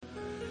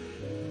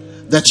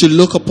that you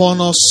look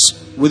upon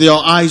us with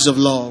your eyes of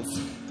love,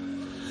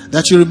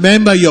 that you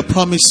remember your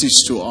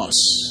promises to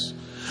us,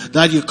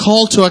 that you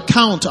call to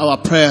account our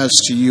prayers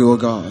to you, O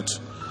God.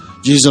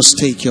 Jesus,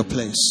 take your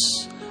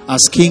place.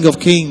 As King of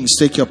Kings,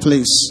 take your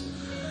place.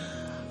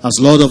 As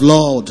Lord of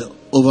Lords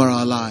over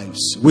our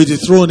lives. We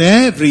dethrone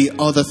every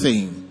other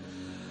thing.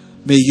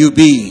 May you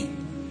be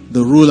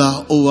the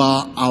ruler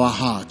over our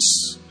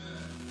hearts.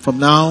 From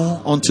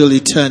now until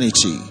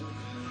eternity,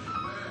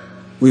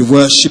 we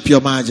worship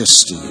your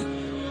majesty.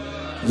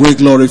 We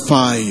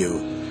glorify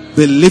you.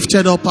 Be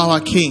lifted up, our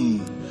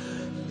King.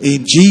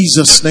 In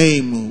Jesus'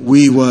 name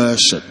we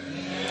worship.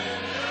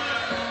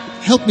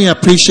 Help me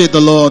appreciate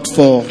the Lord,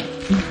 for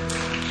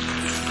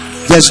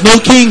there's no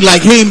king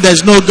like him.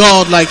 There's no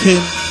God like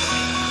him.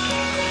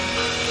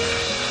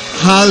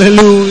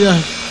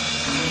 Hallelujah.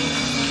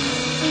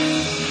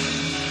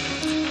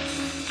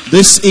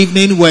 This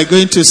evening we're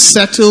going to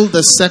settle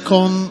the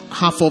second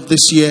half of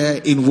this year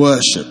in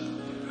worship.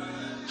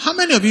 How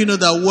many of you know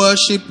that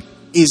worship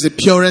is the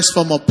purest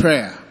form of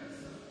prayer?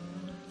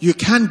 You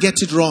can't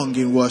get it wrong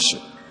in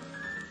worship.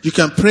 You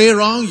can pray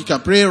wrong, you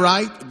can pray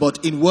right,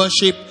 but in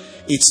worship,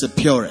 it's the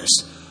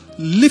purest.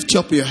 Lift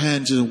up your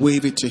hands and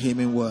wave it to him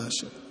in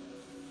worship.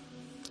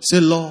 Say,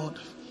 Lord,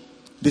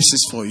 this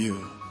is for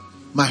you.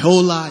 My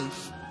whole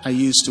life, I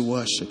used to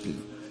worship you.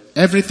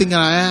 Everything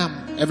I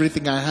am,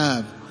 everything I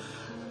have,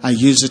 I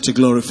use it to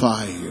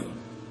glorify you.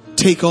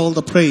 Take all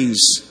the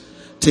praise.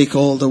 Take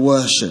all the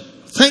worship.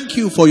 Thank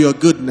you for your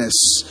goodness.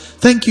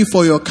 Thank you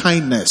for your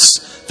kindness.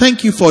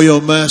 Thank you for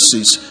your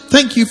mercies.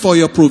 Thank you for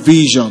your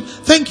provision.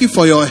 Thank you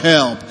for your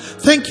help.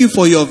 Thank you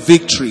for your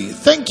victory.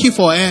 Thank you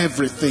for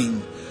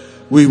everything.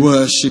 We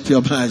worship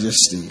your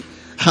majesty.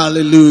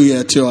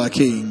 Hallelujah to our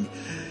King.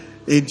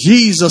 In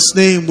Jesus'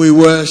 name we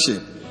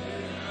worship.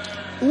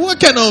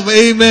 What kind of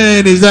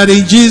amen is that?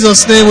 In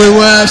Jesus' name we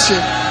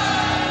worship.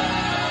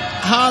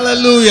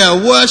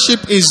 Hallelujah.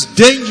 Worship is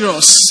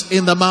dangerous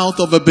in the mouth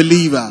of a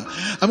believer.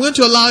 I'm going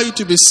to allow you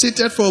to be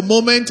seated for a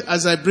moment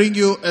as I bring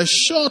you a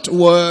short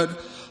word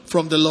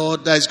from the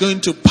Lord that is going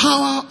to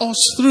power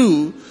us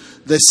through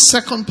the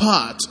second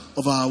part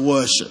of our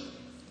worship.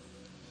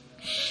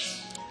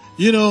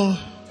 You know,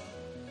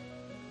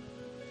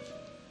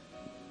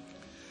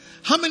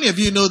 how many of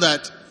you know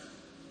that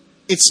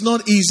it's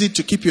not easy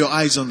to keep your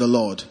eyes on the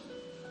Lord?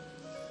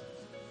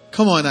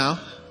 Come on now.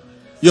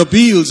 Your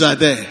bills are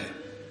there.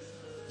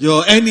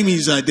 Your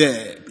enemies are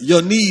there.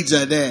 Your needs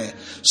are there.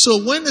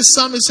 So when the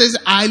psalmist says,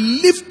 I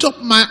lift up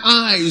my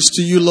eyes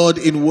to you, Lord,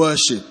 in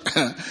worship,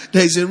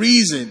 there is a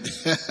reason.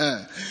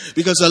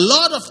 Because a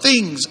lot of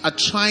things are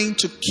trying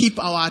to keep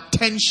our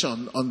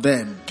attention on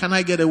them. Can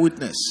I get a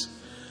witness?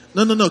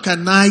 No.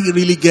 Can I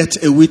really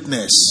get a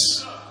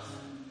witness?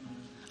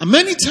 And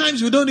many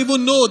times we don't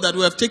even know that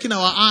we have taken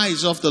our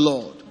eyes off the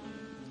Lord.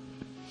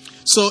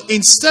 So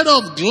instead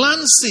of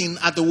glancing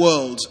at the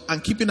world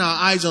and keeping our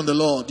eyes on the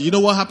Lord, you know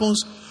what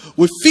happens?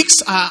 We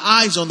fix our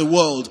eyes on the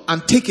world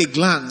and take a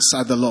glance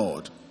at the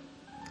Lord.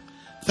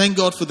 Thank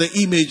God for the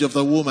image of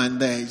the woman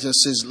there. It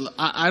just says,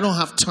 I don't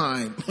have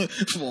time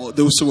for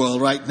this world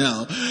right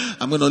now.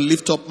 I'm going to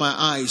lift up my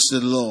eyes to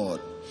the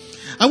Lord.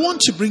 I want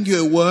to bring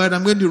you a word.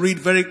 I'm going to read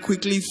very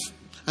quickly,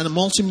 and the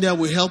multimedia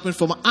will help me,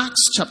 from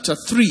Acts chapter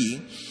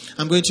 3.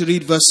 I'm going to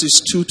read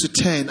verses 2 to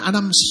 10. And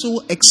I'm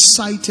so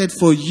excited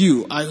for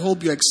you. I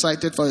hope you're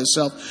excited for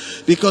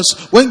yourself. Because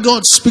when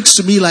God speaks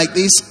to me like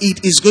this,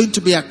 it is going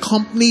to be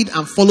accompanied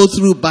and followed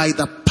through by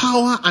the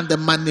power and the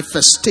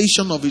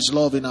manifestation of his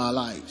love in our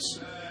lives.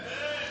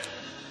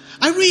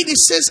 I read, it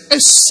says, a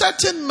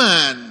certain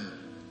man,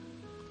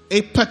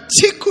 a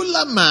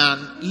particular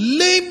man,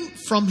 lame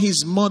from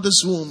his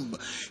mother's womb.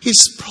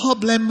 His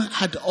problem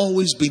had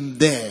always been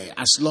there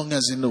as long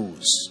as he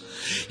knows.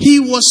 He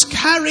was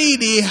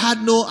carried, he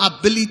had no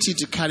ability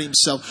to carry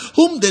himself,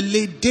 whom they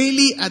laid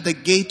daily at the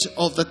gate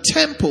of the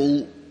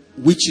temple,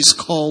 which is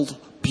called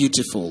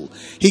Beautiful.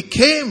 He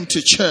came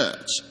to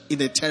church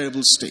in a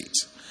terrible state.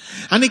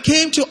 And he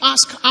came to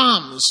ask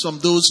alms from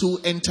those who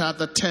entered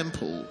the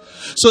temple.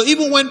 So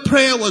even when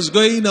prayer was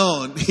going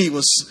on,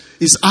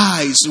 his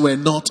eyes were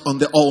not on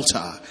the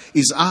altar.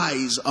 His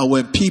eyes are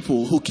on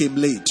people who came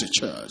late to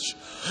church.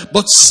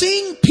 But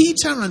seeing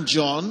Peter and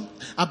John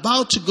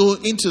about to go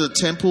into the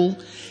temple,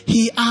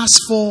 he asked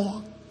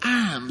for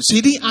alms.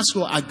 He didn't ask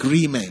for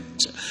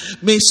agreement.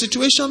 May our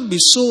situation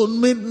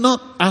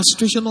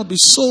not be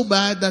so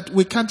bad that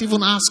we can't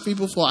even ask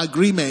people for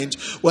agreement.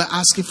 We're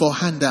asking for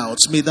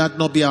handouts. May that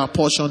not be our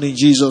portion in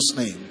Jesus'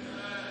 name.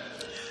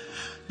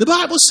 The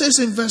Bible says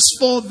in verse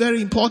 4,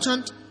 very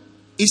important,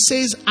 it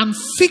says, and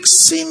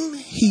fixing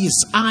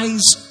his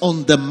eyes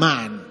on the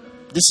man.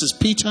 This is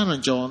Peter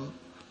and John.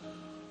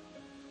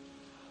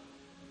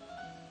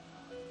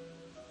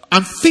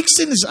 And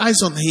fixing his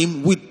eyes on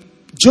him with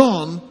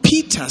John,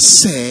 Peter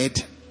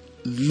said,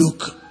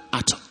 look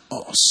at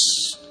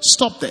us.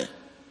 Stop there.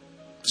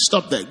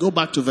 Go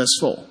back to verse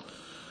 4.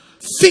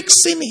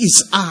 Fixing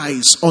his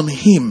eyes on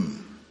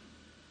him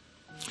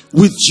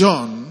with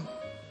John,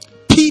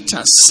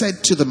 Peter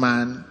said to the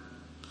man,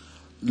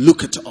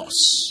 look at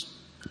us.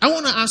 I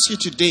want to ask you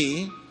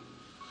today,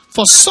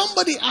 for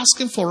somebody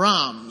asking for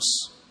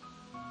alms,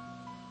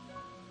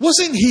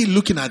 wasn't he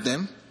looking at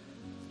them?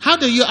 How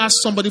do you ask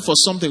somebody for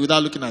something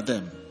without looking at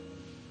them?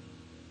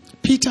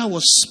 Peter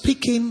was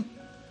speaking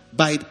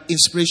by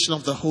inspiration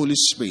of the Holy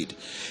Spirit.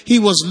 He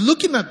was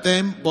looking at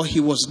them, but he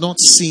was not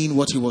seeing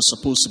what he was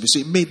supposed to be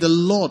seeing. May the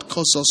Lord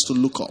cause us to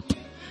look up.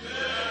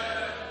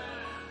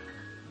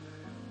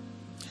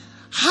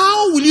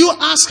 How will you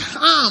ask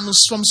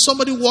alms from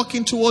somebody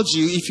walking towards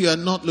you if you are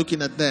not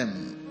looking at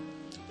them?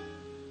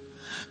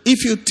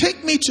 If you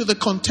take me to the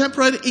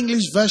contemporary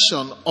English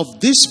version of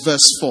this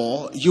verse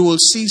 4, you will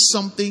see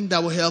something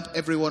that will help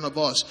every one of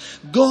us.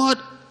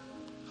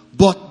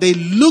 But they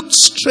looked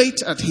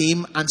straight at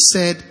him and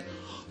said,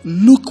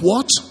 look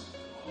what?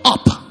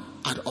 Up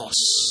at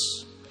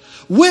us.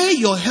 Where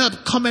your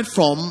help cometh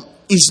from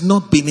is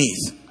not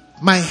beneath.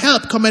 My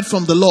help cometh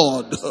from the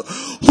Lord,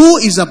 who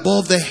is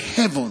above the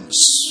heavens.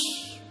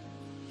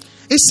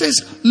 It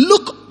says,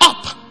 look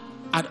up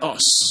at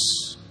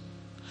us.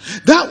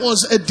 That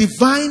was a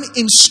divine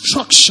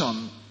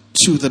instruction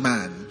to the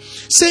man,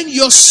 saying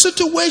your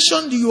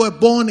situation you were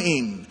born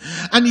in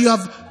and you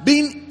have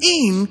been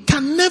in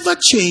can never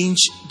change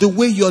the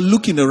way you're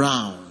looking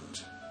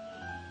around.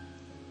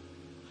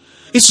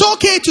 It's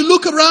okay to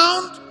look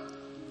around,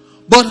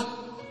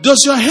 but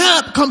does your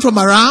help come from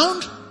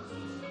around?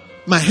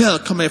 My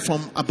help cometh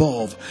from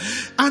above.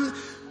 And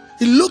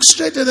he looked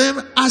straight at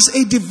them as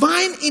a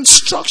divine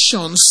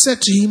instruction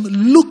said to him,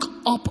 look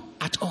up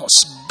at us.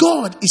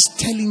 God is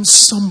telling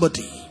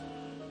somebody,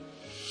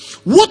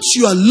 what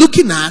you are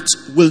looking at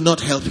will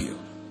not help you.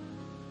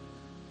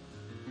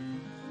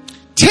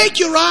 Take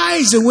your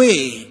eyes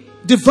away.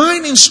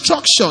 Divine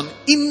instruction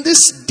in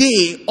this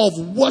day of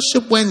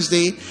Worship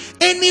Wednesday.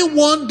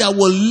 Anyone that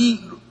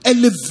will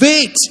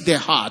elevate their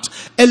heart,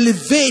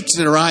 elevate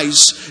their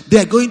eyes, they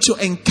are going to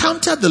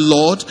encounter the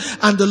Lord,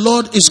 and the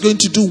Lord is going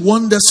to do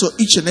wonders for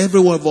each and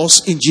every one of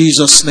us in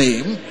Jesus'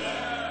 name.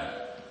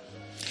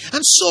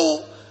 And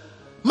so,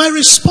 my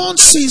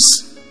response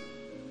is,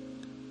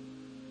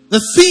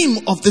 the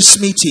theme of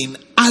this meeting,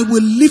 I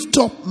will lift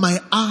up my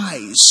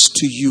eyes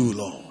to you,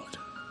 Lord.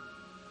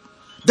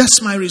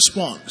 That's my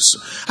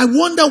response. I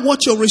wonder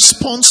what your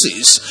response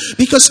is,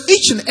 because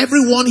each and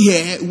every one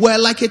here were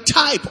like a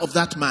type of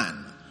that man.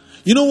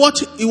 You know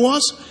what it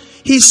was?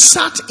 He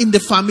sat in the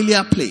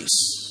familiar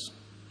place,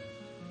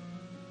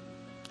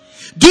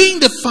 doing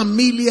the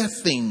familiar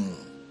thing.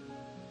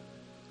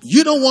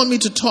 You don't want me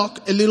to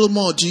talk a little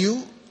more, do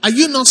you? Are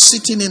you not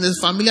sitting in a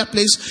familiar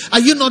place? Are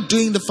you not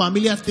doing the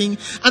familiar thing?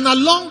 And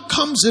along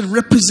comes a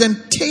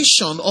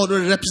representation or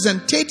the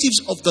representatives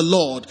of the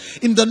Lord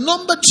in the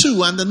number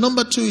 2, and the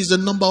number 2 is the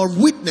number of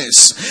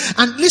witness.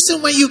 And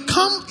listen, when you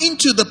come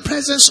into the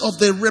presence of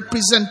the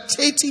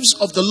representatives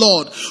of the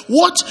Lord,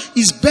 what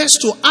is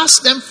best to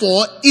ask them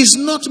for is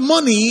not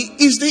money,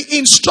 is the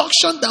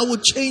instruction that will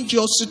change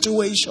your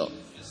situation.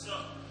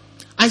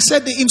 I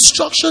said the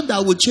instruction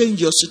that will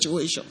change your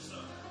situation.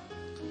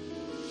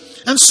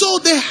 And so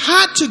they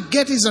had to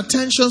get his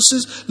attention.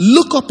 Says,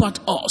 look up at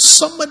us.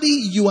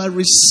 Somebody, you are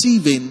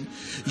receiving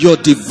your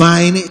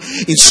divine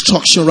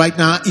instruction right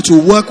now. It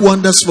will work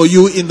wonders for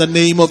you in the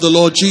name of the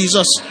Lord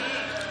Jesus.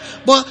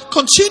 But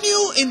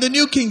continue in the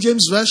New King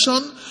James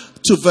Version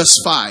to verse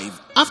 5.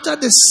 After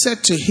they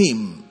said to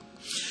him,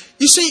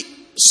 you see,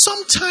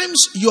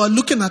 sometimes you are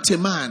looking at a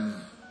man,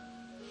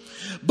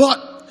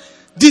 but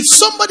did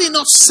somebody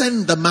not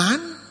send the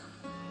man?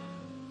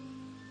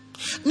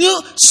 You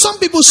know, some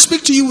people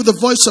speak to you with the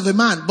voice of a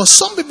man, but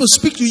some people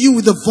speak to you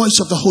with the voice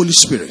of the Holy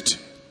Spirit.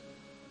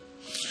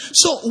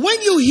 So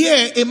when you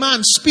hear a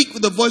man speak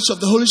with the voice of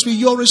the Holy Spirit,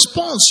 your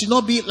response should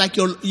not be like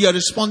you're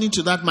responding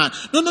to that man.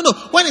 No.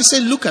 When he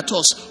said, look at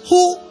us,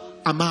 who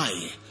am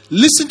I?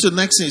 Listen to the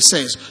next thing he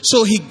says.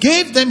 So he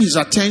gave them his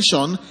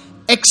attention,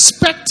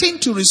 expecting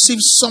to receive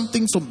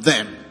something from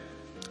them.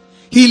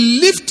 He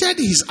lifted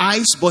his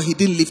eyes, but he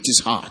didn't lift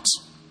his heart.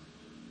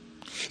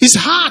 His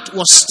heart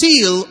was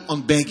still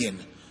on begging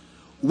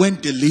when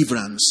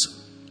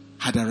deliverance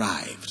had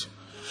arrived.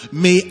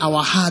 May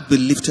our heart be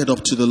lifted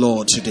up to the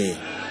Lord today.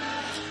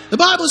 The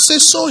Bible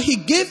says, so he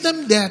gave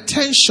them their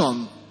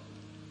attention,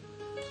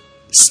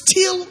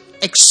 still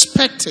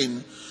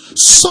expecting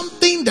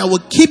something that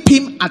will keep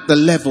him at the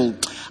level.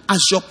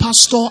 As your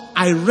pastor,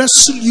 I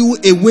wrestle you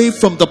away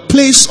from the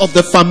place of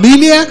the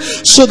familiar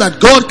so that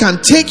God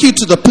can take you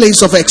to the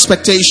place of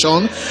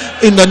expectation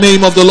in the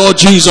name of the Lord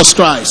Jesus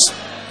Christ.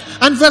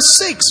 And verse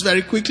 6,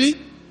 very quickly.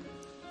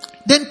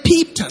 Then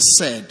Peter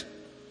said,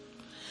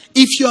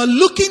 if you are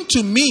looking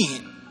to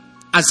me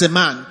as a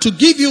man to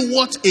give you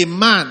what a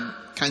man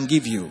can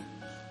give you,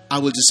 I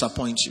will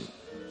disappoint you.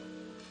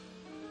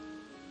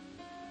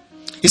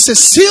 He says,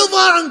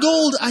 silver and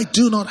gold I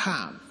do not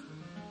have.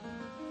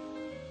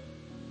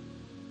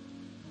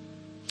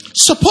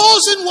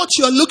 Supposing what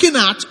you are looking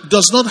at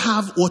does not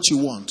have what you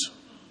want.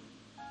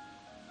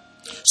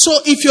 So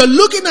if you're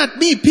looking at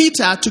me,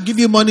 Peter, to give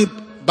you money,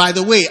 by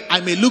the way,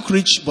 I may look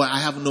rich, but I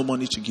have no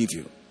money to give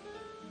you.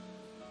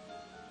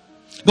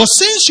 But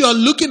since you're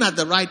looking at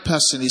the right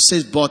person, he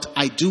says, but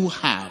I do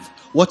have,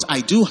 what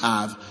I do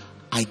have,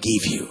 I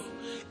give you.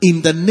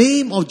 In the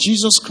name of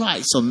Jesus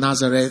Christ of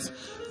Nazareth,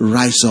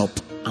 rise up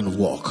and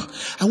walk.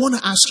 I want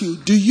to ask you,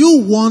 do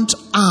you want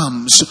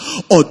alms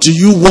or do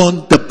you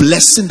want the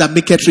blessing that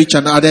maketh rich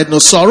and addeth no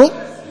sorrow?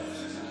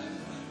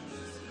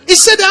 He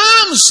said, the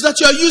alms that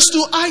you are used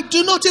to, I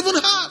do not even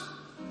have.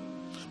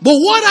 But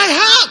what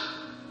I have,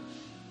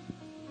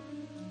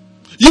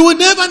 you will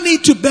never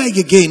need to beg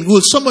again.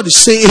 Will somebody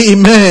say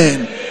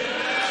amen?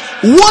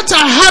 What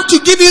I have to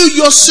give you,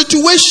 your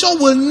situation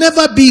will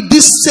never be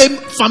this same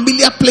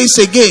familiar place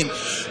again.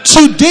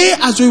 Today,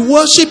 as we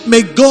worship,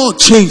 may God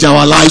change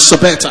our lives for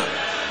better.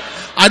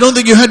 I don't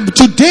think you heard me.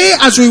 Today,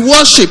 as we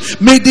worship,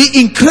 may the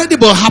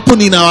incredible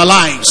happen in our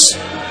lives.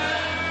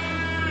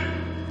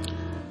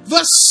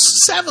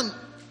 Verse 7.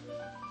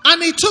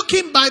 And he took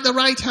him by the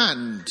right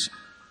hand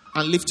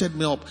and lifted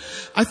me up.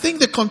 I think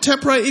the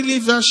contemporary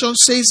English version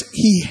says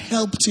he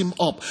helped him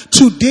up.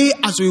 Today,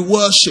 as we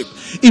worship,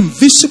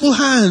 invisible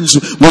hands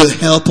will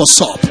help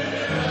us up.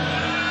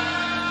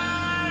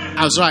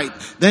 I was right.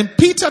 Then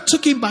Peter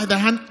took him by the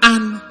hand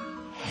and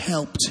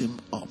helped him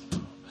up.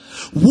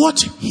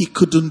 What he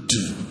couldn't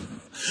do,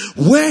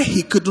 where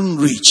he couldn't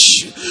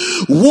reach,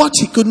 what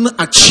he couldn't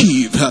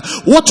achieve,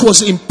 what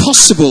was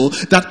impossible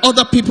that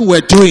other people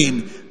were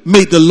doing,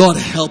 may the Lord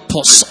help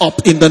us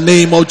up in the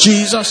name of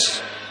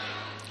Jesus.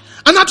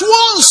 And at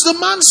once the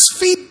man's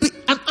feet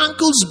and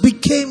ankles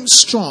became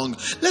strong.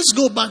 Let's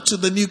go back to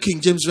the New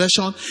King James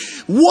Version.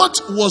 What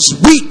was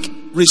weak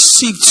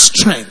received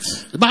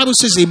strength. The Bible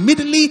says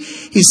immediately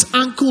his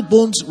ankle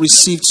bones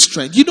received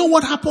strength. You know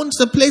what happens?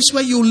 The place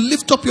where you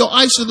lift up your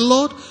eyes to the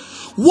Lord?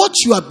 What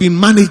you have been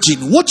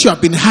managing, what you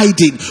have been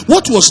hiding,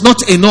 what was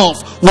not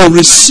enough will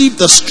receive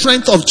the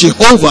strength of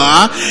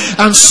Jehovah,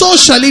 and so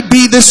shall it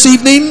be this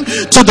evening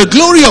to the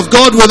glory of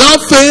God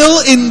without fail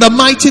in the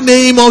mighty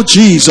name of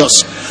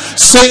Jesus.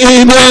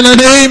 Say amen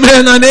and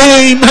amen and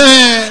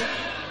amen.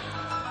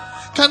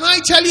 Can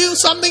I tell you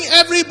something?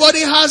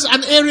 Everybody has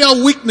an area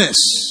of weakness.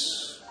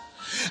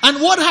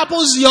 And what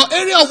happens, your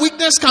area of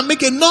weakness can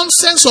make a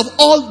nonsense of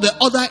all the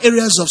other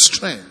areas of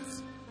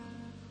strength.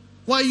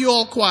 Why are you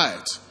all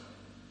quiet?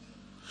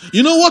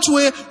 You know what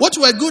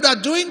we're good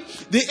at doing?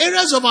 The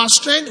areas of our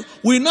strength,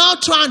 we now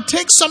try and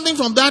take something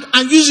from that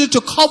and use it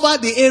to cover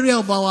the area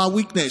of our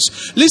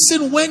weakness.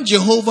 Listen, when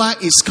Jehovah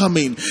is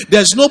coming,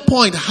 there's no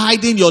point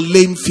hiding your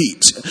lame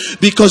feet,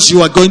 because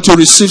you are going to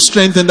receive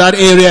strength in that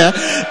area.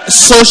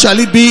 So shall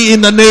it be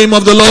in the name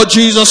of the Lord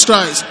Jesus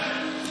Christ.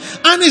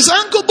 And his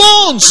ankle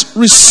bones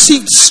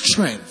received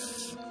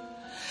strength.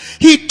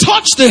 He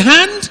touched the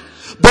hand,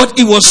 but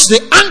it was the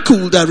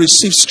ankle that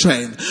received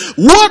strength.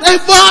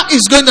 Whatever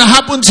is going to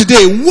happen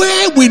today,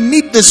 where we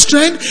need the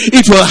strength,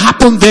 it will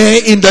happen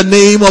there in the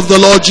name of the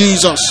Lord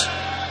Jesus.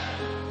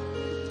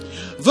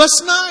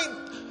 Verse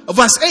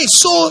 8.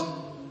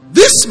 So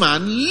this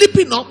man,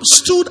 leaping up,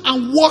 stood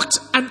and walked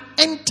and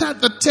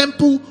entered the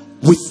temple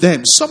with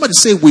them. Somebody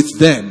say with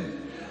them.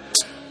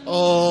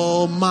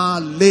 Oh, my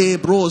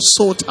lebro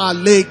sota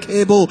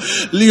lekebo.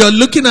 You're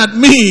looking at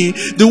me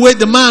the way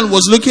the man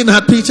was looking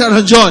at Peter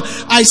and John.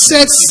 I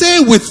said,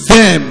 say with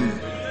them.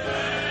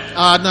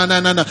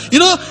 No. You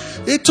know,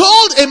 they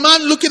told a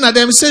man looking at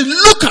them, he said,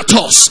 look at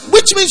us.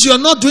 Which means you're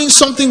not doing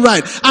something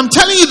right. I'm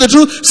telling you the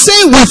truth.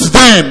 Say with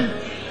them.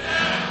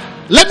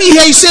 Let me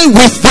hear you say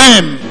with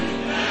them.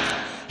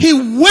 He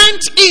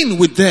went in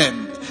with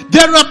them.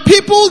 There are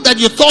people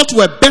that you thought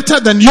were better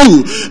than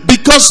you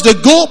because they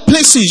go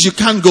places you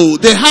can't go.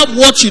 They have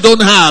what you don't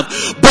have.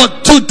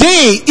 But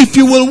today, if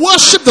you will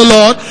worship the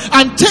Lord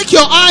and take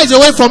your eyes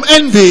away from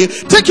envy,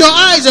 take your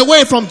eyes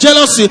away from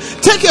jealousy,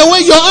 take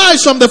away your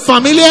eyes from the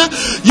familiar,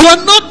 you are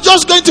not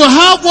just going to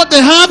have what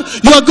they have,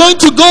 you are going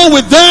to go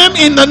with them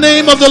in the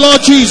name of the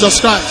Lord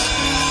Jesus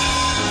Christ.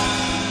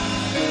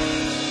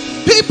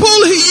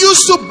 People he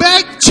used to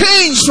beg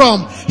change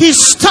from, he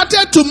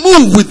started to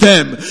move with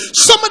them.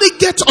 Somebody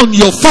get on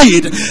your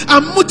feet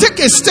and take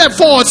a step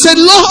forward. Say,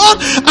 Lord,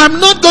 I'm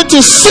not going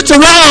to sit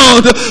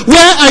around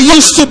where I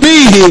used to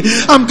be.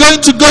 I'm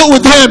going to go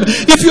with them.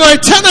 If you're a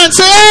tenant,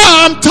 say,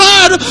 I'm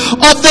tired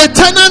of the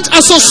Tenant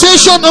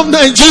Association of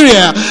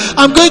Nigeria.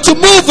 I'm going to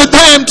move with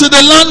them to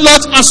the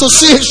Landlords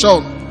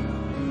Association.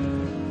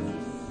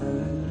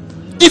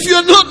 If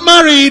you're not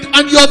married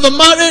and you're the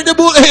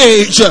marriageable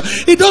age,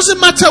 it doesn't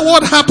matter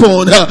what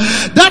happened.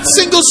 That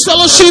single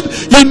fellowship,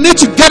 you need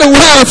to get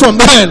away from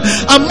them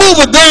and move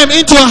with them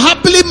into a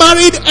happily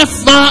married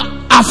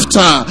ever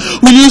after.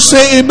 Will you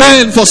say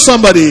amen for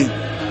somebody?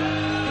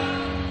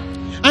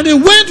 And he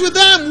went with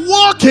them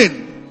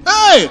walking,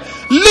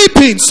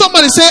 leaping.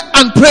 Somebody say,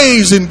 and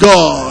praising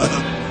God.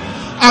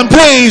 And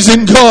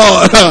praising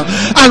God.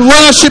 And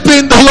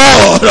worshiping the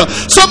Lord.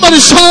 Somebody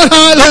shout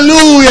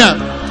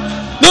hallelujah.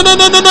 No.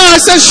 I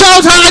said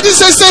shout hallelujah. I didn't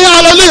say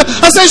hallelujah.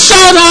 I said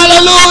shout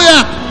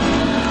hallelujah.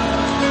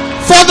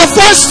 For the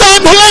first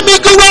time, hear me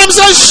go around and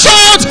say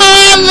shout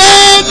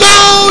hallelujah.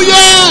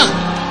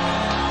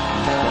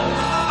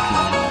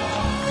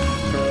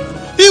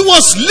 He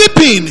was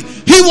leaping.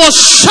 He was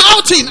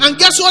shouting, and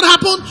guess what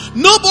happened?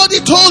 Nobody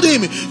told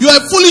him, "You are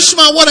a foolish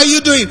man, what are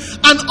you doing?"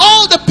 And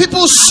all the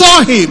people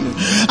saw him,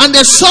 and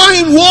they saw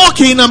him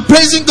walking and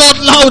praising God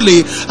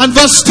loudly. And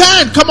verse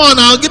 10, come on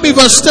now, give me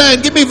verse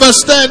 10, give me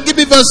verse 10, give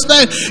me verse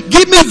 10,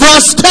 give me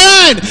verse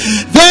 10.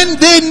 Then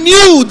they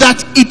knew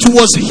that it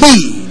was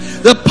he.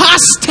 The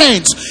past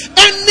tense.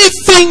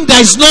 Anything that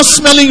is not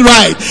smelling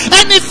right,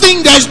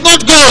 anything that is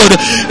not good,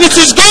 it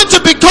is going to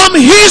become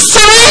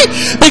history,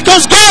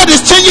 because God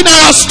is changing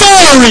our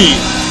story.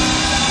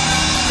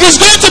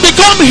 It's going to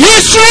become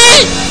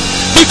history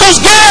because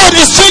God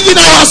is changing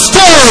our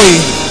story.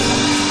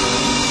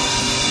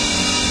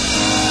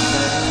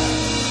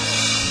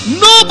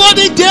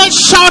 Nobody dares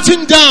shout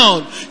him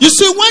down. You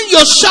see, when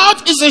your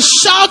shout is a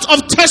shout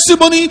of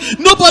testimony,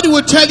 nobody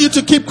will tell you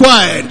to keep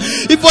quiet.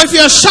 If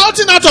you're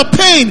shouting out of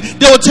pain,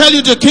 they will tell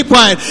you to keep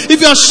quiet.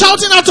 If you're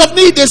shouting out of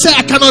need, they say,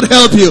 "I cannot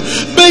help you."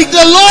 May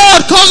the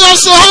Lord cause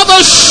us to have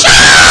a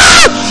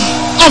shout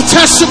of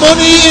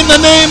testimony in the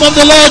name of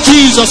the Lord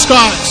Jesus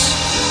Christ.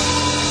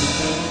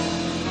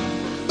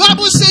 The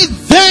Bible says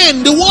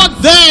then. The word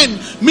then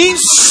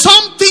means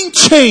something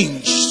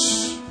changed.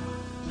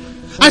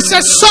 I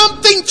said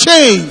something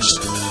changed.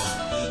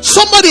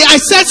 Somebody, I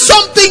said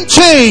something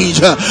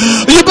changed.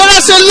 You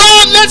better say,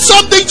 "Lord, let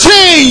something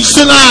change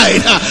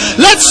tonight.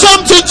 Let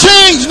something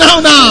change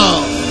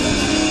now."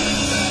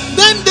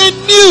 Then they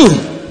knew.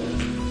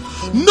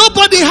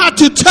 Nobody had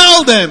to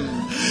tell them.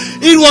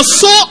 It was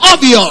so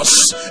obvious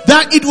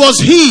that it was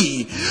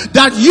he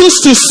that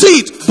used to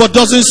sit but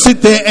doesn't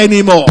sit there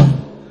anymore.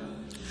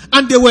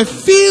 And they were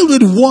filled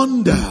with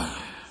wonder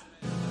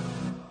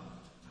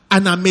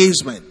and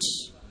amazement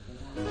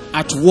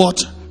at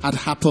what had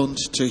happened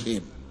to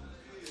him.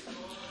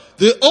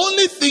 The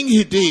only thing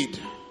he did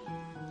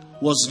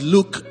was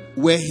look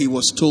where he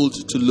was told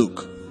to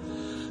look.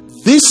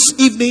 This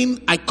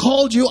evening, I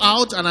called you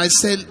out and I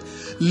said,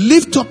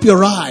 "Lift up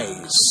your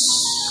eyes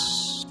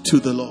to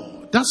the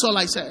Lord." That's all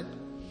I said.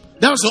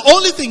 That was the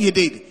only thing he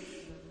did.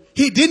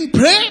 He didn't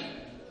pray.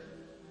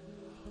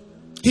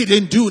 He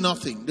didn't do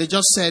nothing. They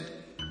just said,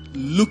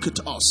 "Look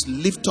at us.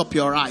 Lift up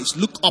your eyes.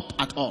 Look up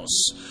at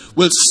us."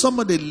 Will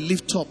somebody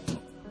lift up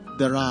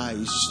their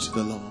eyes to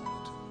the Lord?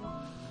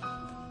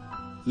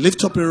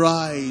 Lift up your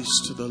eyes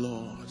to the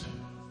Lord.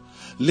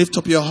 Lift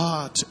up your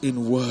heart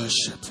in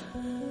worship.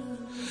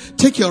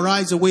 Take your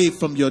eyes away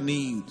from your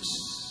needs.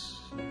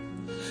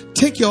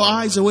 Take your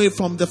eyes away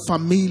from the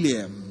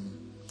familiar.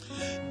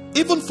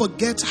 Even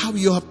forget how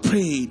you have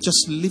prayed.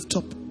 Just lift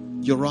up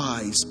your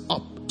eyes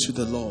up to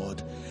the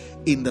Lord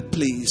in the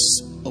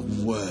place of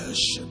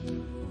worship.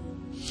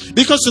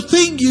 Because the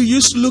thing you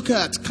used to look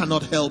at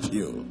cannot help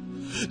you.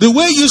 The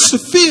way you used to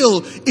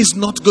feel is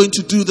not going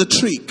to do the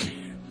trick.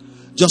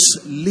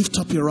 Just lift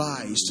up your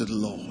eyes to the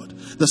Lord.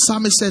 The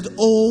psalmist said,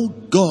 "Oh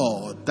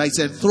God, that is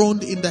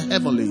enthroned in the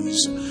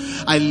heavenlies,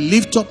 I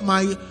lift up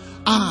my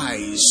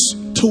eyes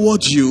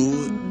towards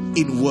you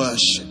in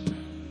worship."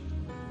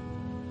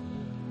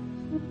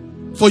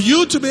 For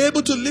you to be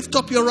able to lift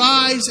up your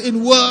eyes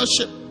in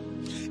worship,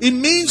 it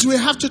means we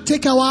have to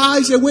take our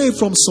eyes away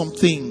from some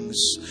things.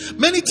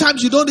 Many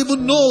times you don't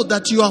even know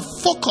that you are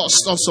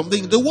focused on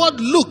something. The word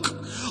look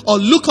or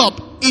look up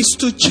is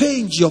to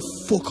change your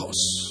focus.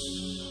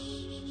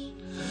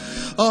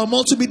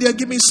 Multimedia,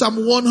 give me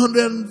Psalm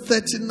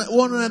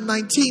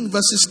 119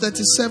 verses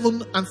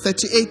 37 and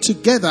 38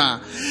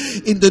 together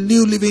in the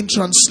New Living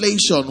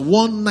Translation.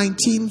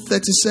 119,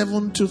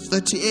 37 to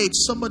 38.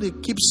 Somebody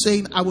keeps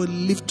saying, "I will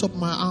lift up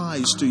my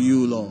eyes to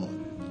you, Lord.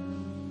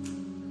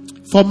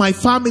 For my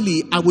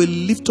family, I will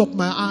lift up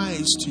my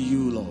eyes to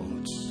you,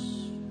 Lord.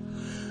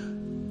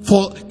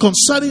 For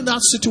concerning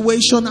that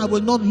situation, I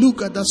will not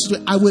look at that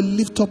situation. I will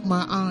lift up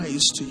my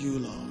eyes to you,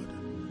 Lord."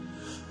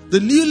 The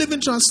New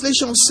Living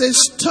Translation says,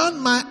 "Turn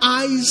my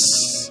eyes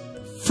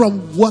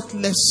from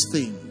worthless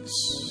things.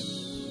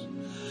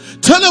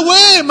 Turn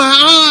away my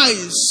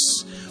eyes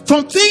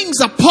from things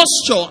that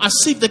posture as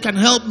if they can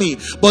help me,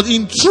 but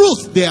in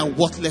truth they are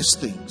worthless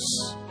things.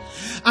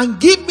 And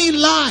give me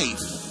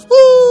life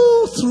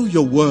through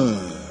your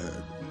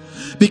word,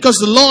 because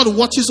the Lord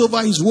watches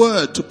over his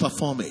word to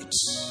perform it."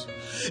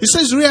 It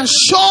says,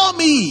 "Reassure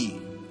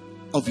me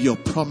of your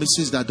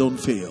promises that don't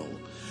fail.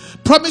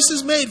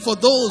 Promises made for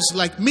those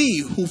like me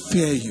who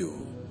fear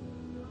you.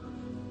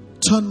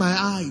 Turn my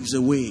eyes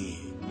away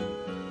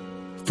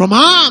from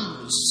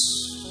harms,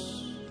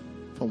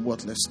 from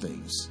worthless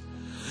things."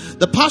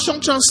 The Passion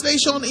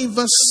Translation in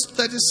verse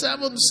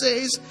 37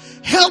 says,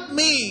 "Help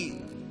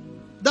me."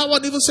 That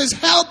one even says,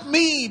 "Help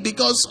me,"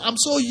 because I'm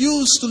so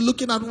used to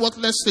looking at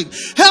worthless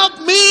things.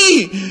 Help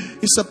me.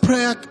 It's a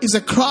prayer, it's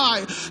a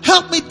cry.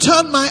 Help me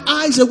turn my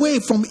eyes away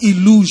from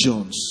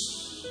illusions,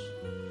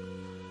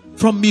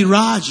 from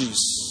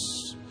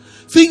mirages,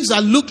 things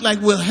that look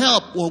like will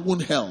help or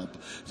won't help.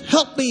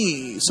 Help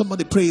me.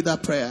 Somebody pray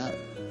that prayer.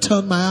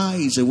 Turn my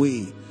eyes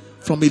away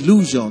from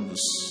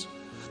illusions.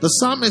 The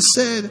psalmist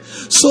said,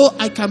 "So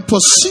I can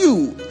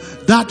pursue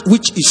that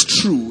which is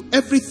true.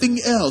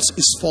 Everything else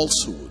is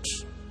falsehood."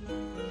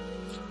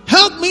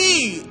 Help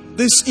me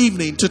this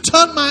evening to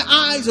turn my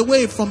eyes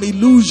away from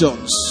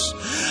illusions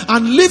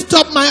and lift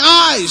up my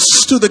eyes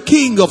to the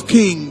King of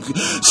Kings,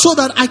 so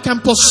that I can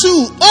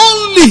pursue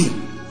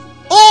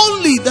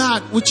only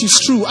that which is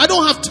true. I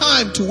don't have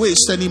time to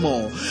waste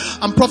anymore.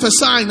 I'm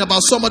prophesying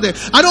about somebody.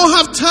 I don't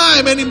have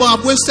time anymore.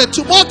 I've wasted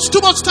too much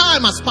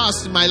time has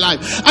passed in my life.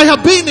 I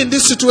have been in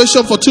this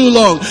situation for too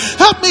long.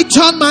 Help me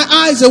turn my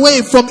eyes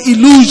away from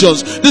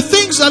illusions, the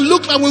things that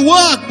look like will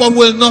work but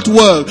will not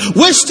work.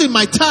 Wasting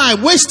my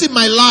time, wasting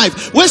my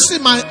life,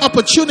 wasting my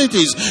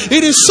opportunities.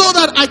 It is so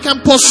that I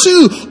can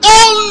pursue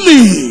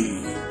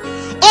only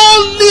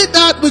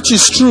that which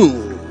is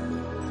true.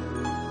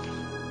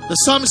 The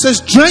psalmist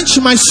says, drench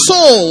my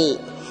soul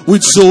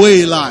with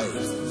Zoe life.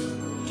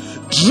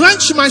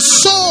 Drench my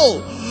soul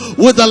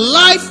with the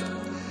life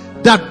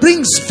that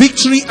brings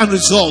victory and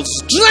results.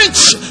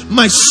 Drench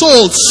my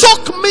soul.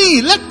 Soak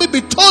me. Let me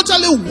be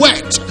totally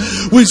wet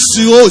with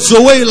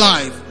Zoe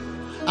life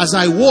as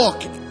I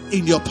walk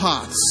in your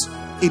paths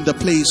in the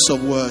place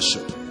of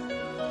worship.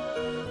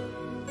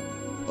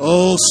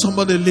 Oh,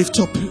 somebody lift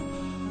up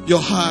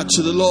your heart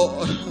to the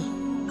Lord.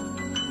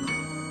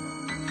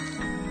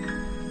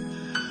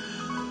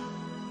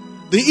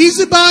 The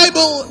Easy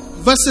Bible,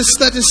 verses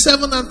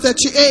 37 and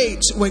 38.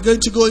 We're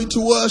going to go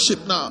into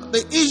worship now.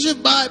 The Easy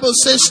Bible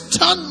says,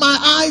 turn my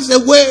eyes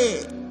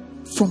away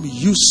from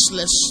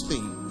useless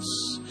things.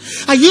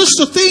 I used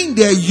to think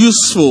they're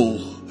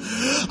useful.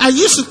 I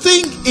used to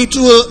think it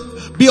will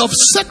be of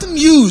certain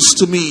use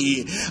to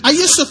me. I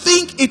used to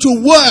think it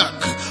will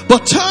work.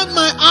 But help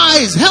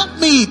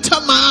me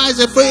turn my eyes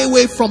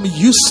away from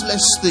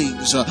useless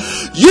things.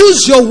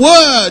 Use your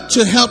word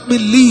to help me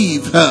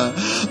live.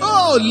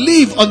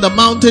 Live on the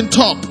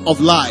mountaintop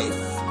of life,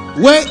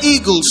 where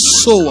eagles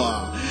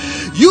soar.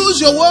 Use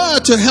your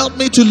word to help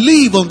me to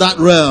live on that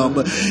realm,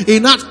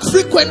 in that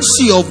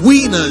frequency of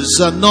winners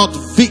and not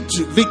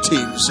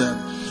victims.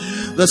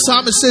 The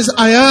psalmist says,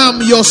 I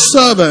am your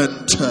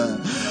servant.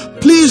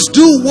 Please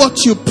do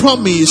what you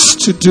promised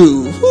to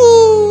do.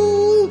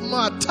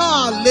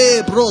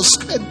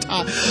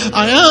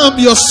 I am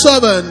your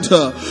servant.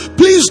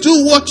 Please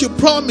do what you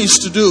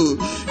promised to do.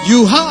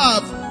 You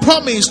have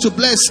promised to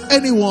bless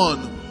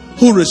anyone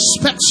who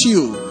respects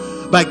you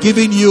by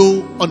giving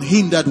you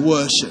unhindered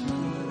worship.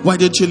 Why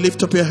don't you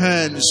lift up your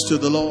hands to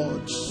the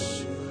Lord?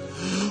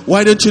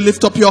 Why don't you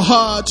lift up your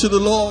heart to the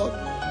Lord?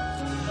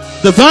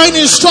 Divine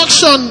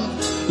instruction.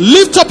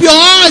 Lift up your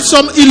eyes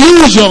from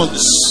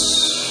illusions.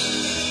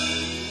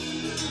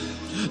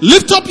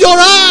 Lift up your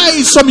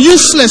eyes from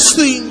useless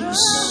things.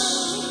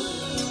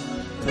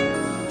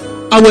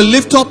 I will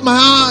lift up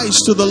my eyes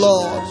to the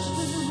Lord.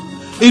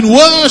 In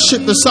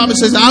worship, the psalmist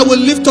says, I will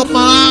lift up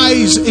my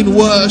eyes in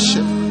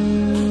worship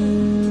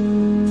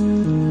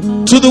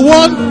to the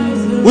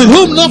one with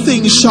whom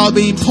nothing shall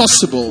be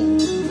impossible.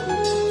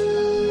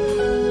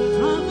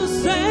 I'm the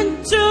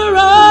center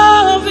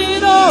of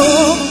it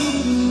all.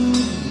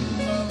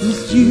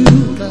 It's you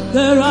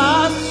that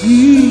I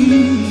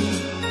see.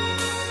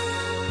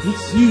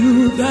 It's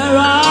you that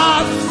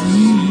I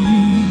see.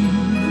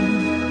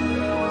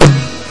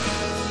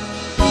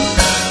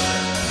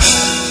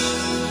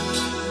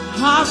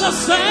 I'm the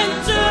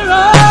center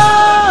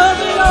of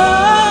it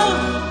all.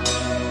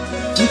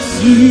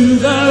 It's you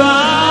that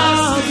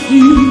I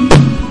see.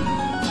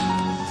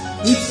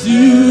 It's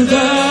you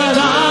that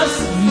I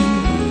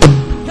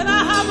see. Can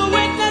I have a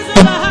witness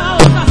in the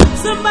house?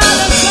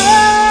 Somebody say,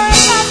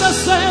 I'm the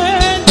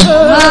center.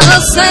 I'm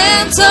the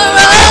center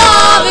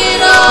of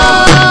it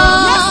all.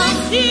 Yes,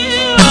 it's you.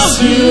 It's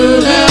you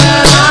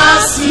that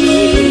I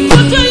see.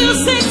 What do you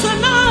say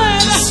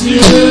tonight? It's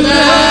you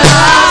that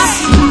I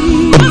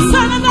see. The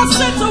sun in the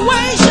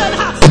situation.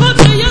 What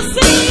do you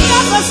see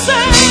at the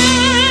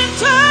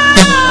center?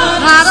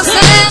 I'm the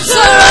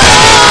center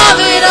of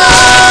it all.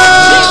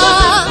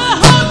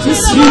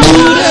 It's you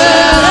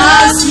that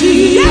I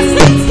see. Yes,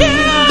 it's you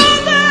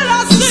that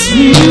I see. It's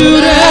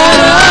you that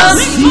I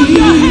Lift see. up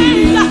your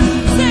hands.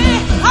 Say,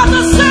 I'm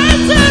the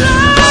center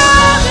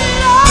of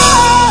it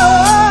all.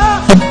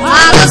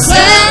 I'm the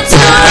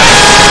center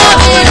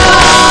of it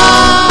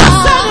all.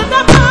 Set in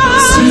the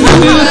It's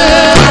you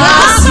that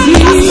I see.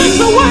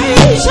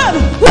 situation.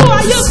 Who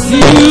are you It's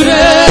you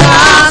that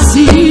I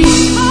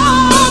see.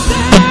 Oh,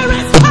 there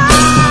is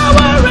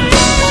power in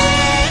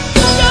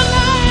your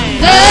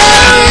name.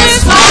 There is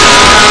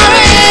power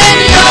in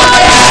your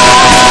name.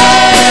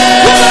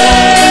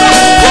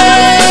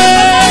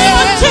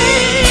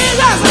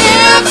 Jesus.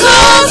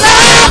 Miracles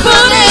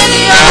happen in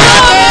your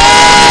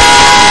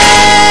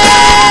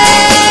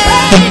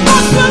name.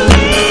 Must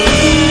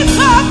believe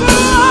our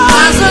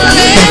As we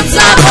lift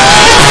our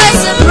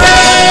voice and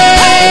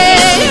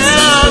praise, it's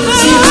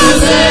you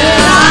that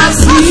I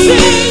see.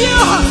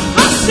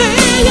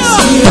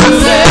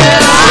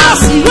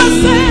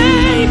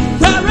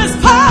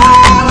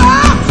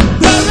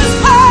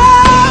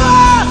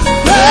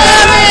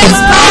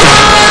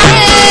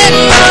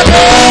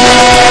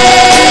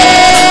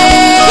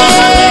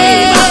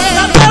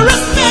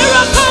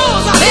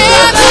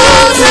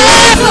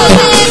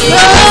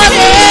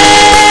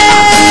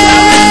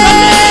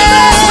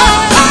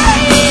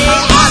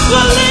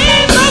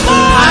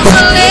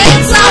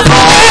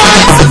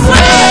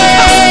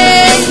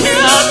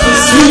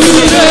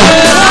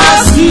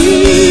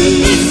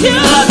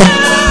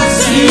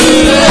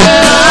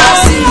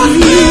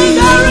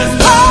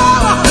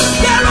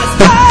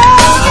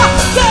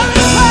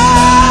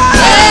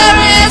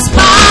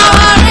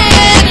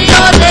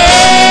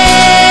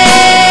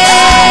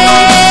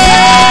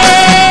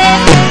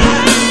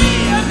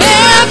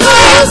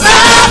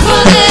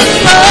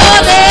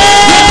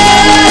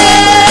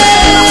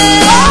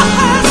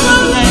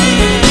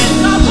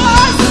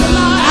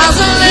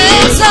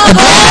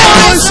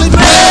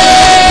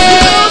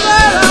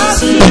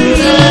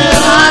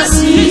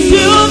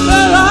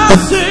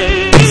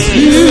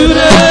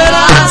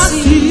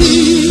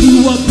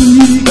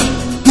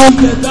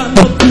 bigger than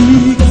the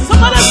biggest.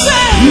 Somebody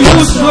say,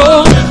 you're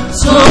strong,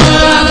 stronger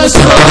than the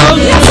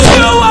strongest. Yes,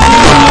 you are.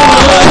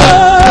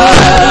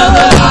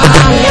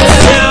 Yes,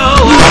 you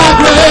are.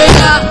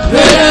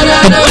 Greater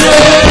than the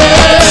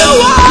greatest. You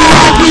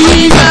are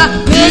bigger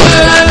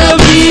than the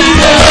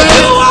biggest.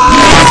 You are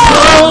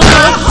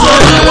stronger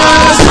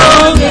than the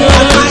strongest.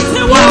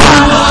 You are.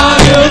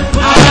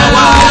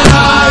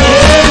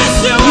 Yes,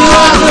 you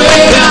are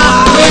greater than the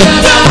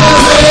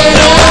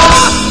greatest.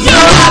 You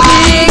are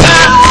bigger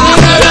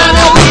than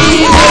the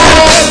biggest.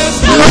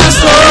 You are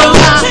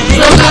stronger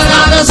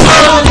than the strongest.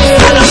 You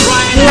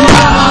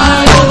are.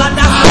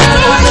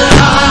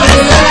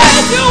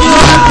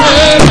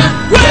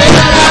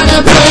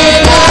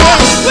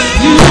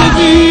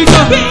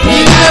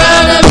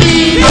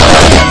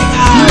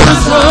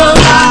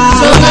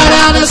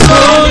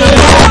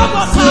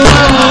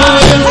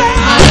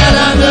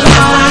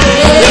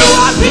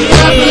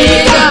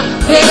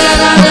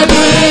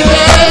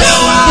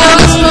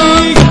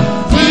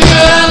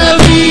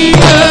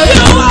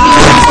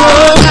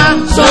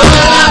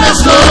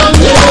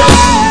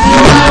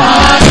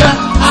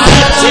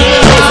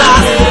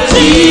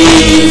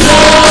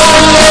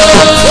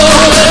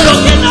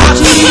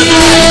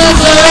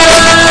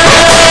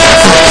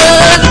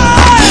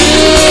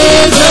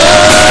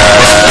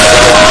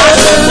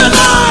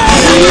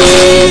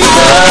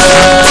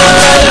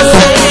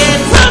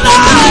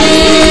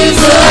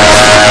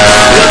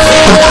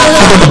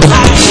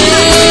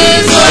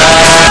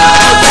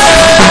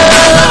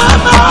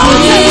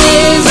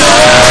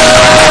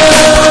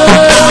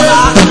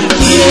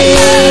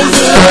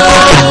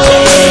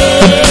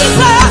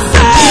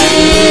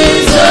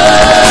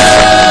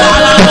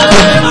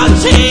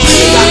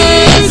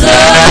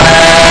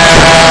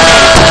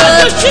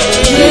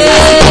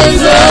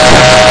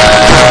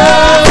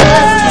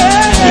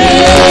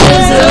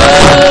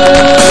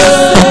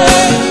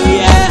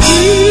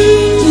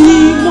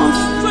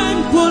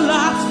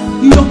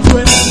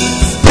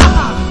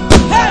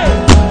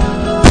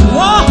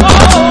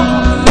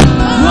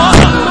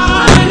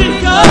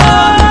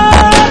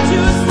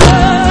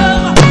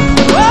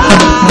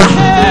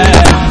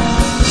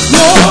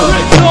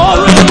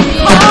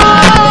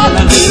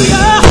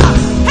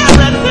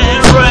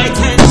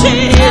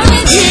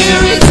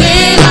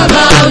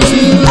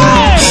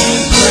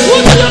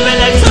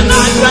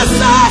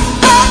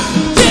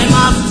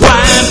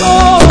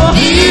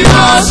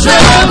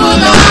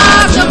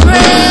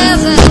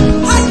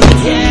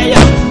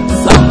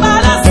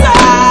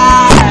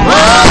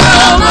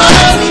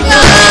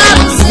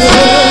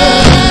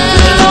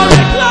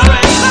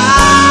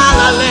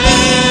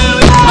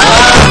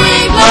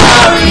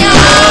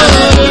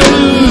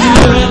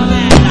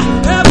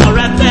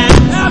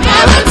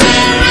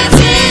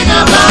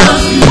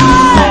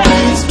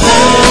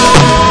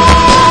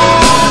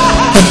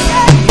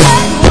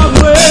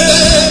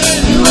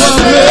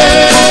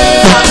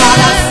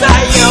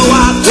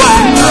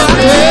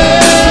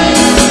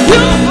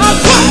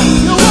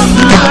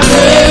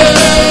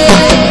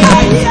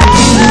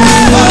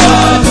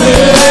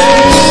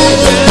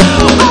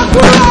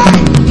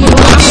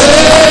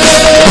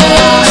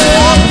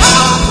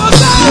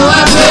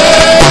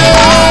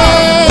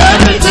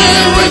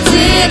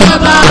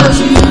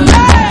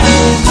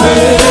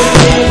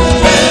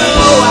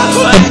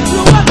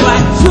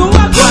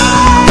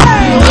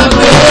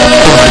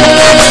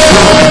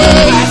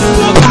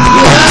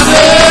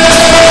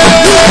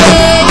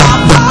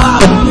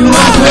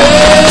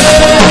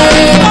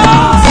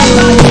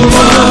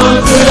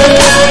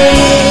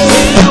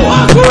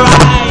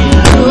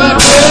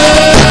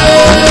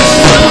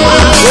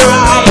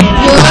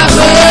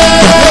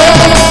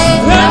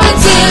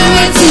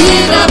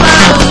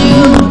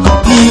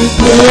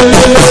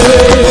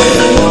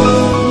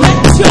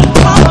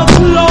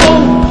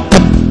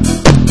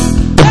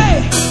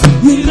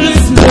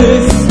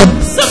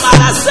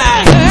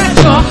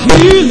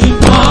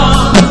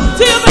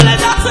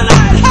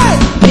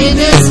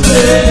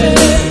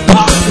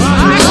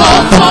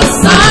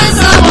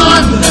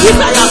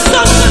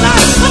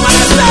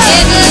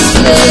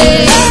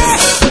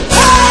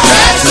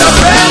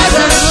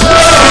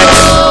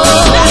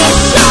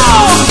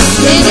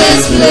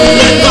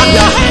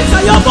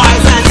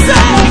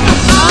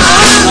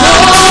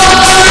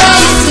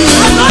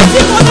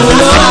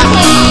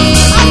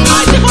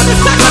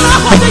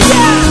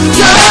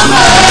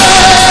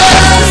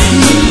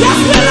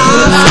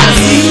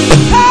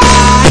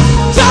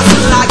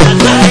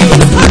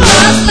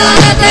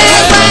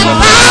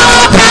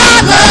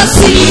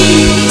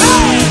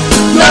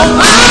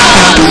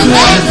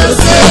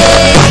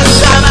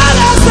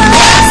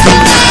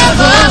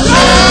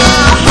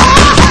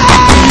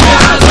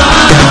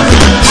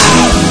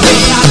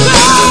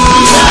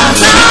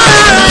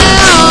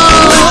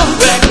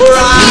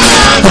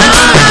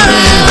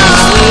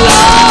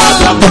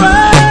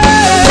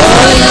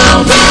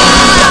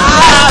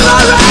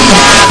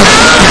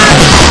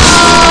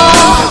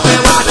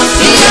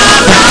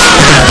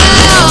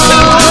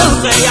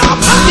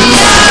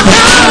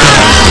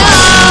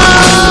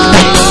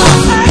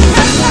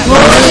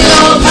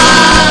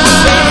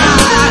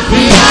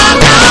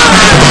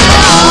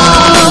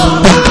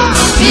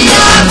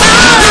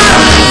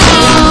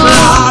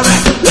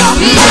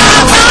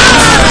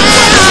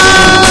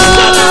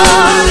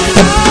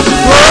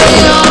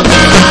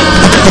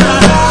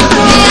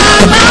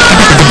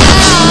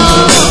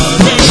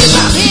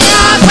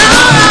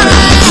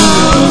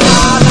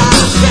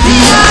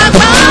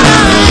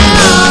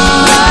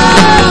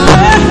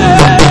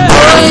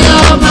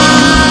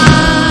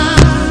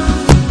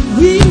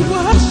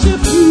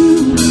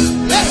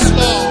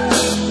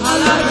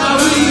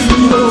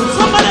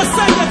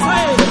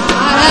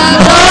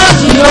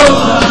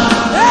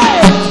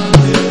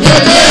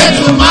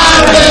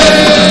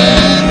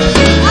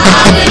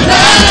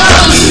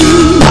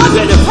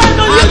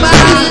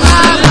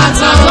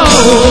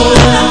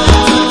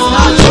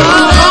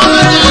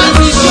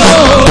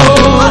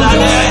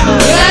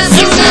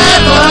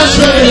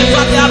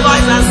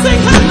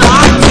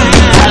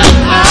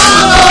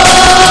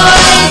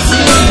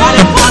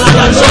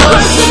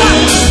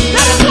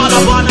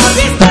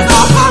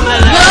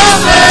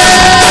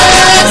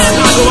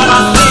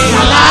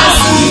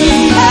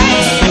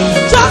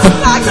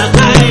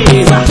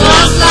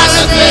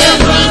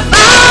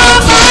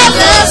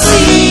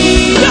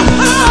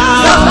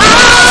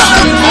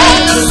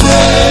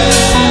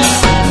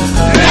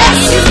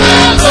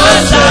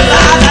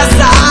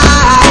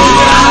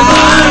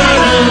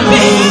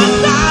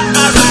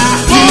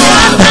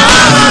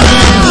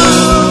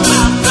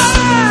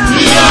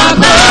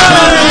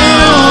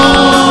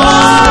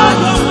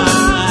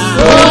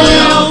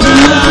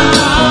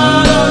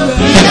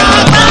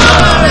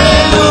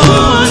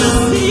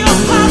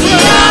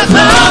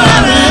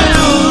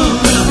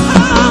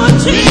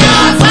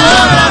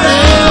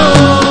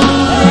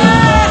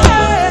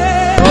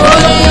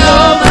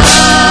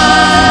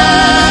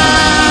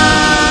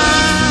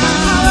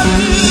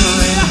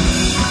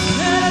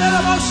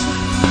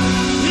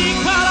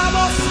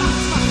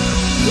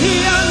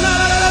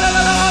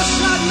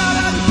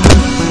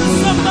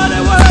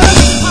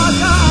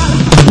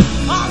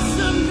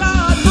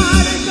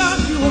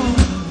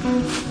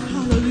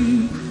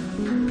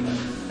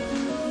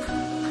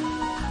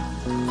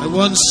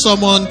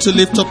 Someone to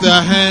lift up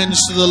their hands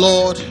to the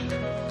Lord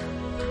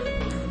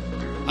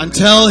and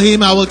tell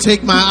him, I will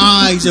take my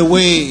eyes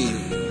away.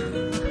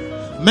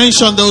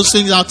 Mention those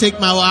things. I'll take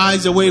my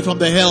eyes away from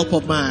the help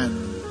of man.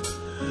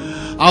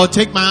 I'll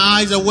take my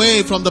eyes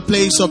away from the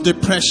place of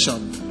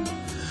depression.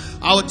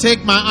 I will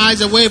take my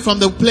eyes away from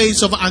the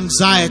place of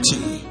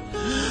anxiety.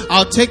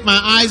 I'll take my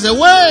eyes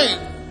away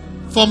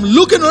from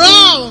looking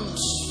around.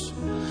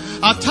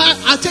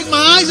 I'll take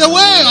my eyes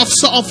away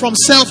from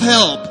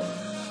self-help,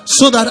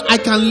 so that I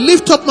can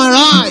lift up my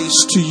eyes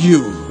to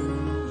you,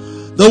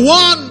 the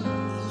one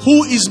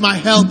who is my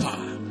helper,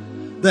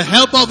 the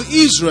helper of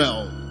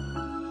Israel.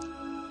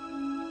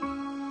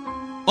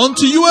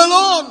 Unto you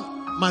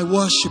alone my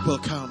worship will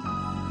come.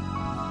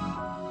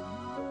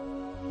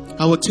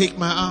 I will take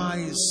my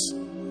eyes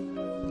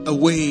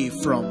away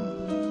from.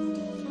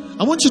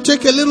 I want you to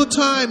take a little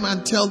time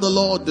and tell the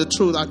Lord the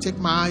truth. I'll take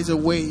my eyes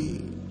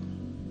away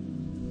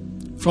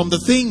from the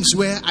things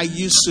where I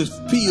used to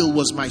feel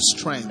was my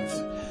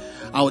strength.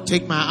 I will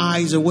take my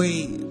eyes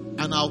away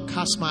and I'll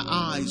cast my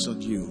eyes on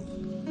you.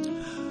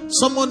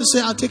 Someone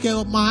say, I'll take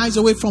my eyes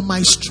away from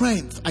my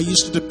strength. I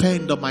used to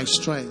depend on my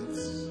strength.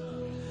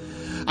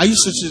 I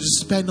used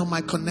to depend on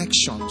my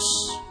connections.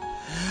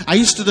 I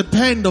used to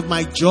depend on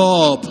my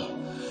job.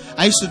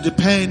 I used to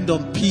depend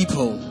on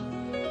people.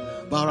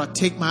 But I'll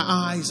take my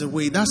eyes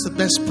away. That's the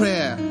best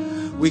prayer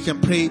we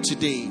can pray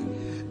today.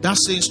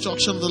 That's the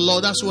instruction of the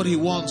Lord. That's what He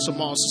wants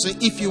from us. Say,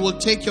 if you will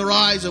take your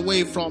eyes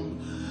away from.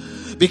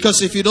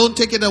 Because if you don't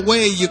take it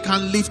away, you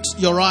can't lift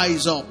your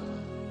eyes up.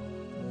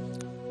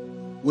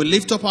 We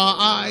lift up our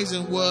eyes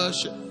and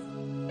worship.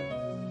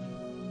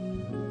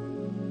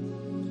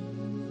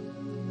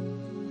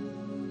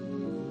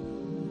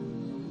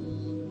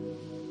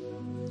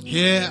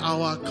 Hear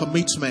our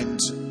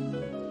commitment.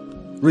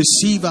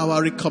 Receive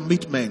our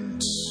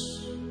recommitment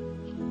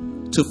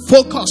to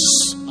focus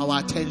our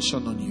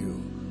attention on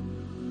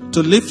you.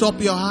 To lift up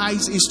your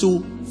eyes is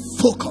to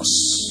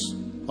focus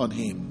on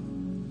Him.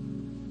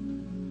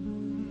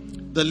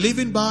 The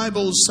Living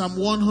Bible, Psalm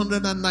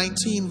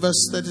 119,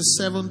 verse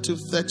 37 to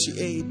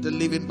 38. The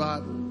Living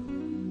Bible.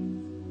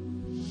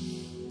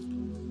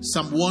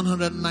 Psalm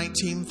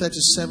 119,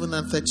 37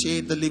 and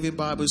 38. The Living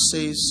Bible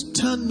says,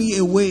 turn me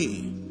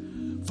away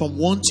from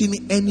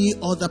wanting any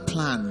other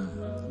plan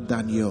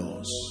than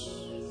yours.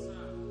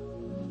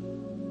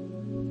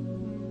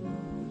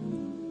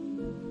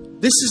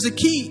 This is the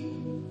key.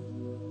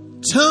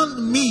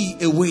 Turn me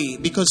away,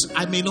 because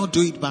I may not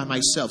do it by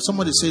myself.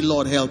 Somebody say,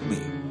 Lord, help me.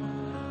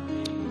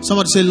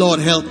 Somebody say, Lord,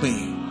 help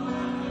me.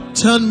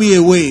 Turn me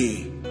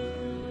away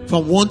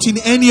from wanting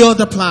any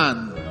other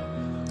plan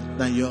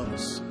than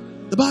yours.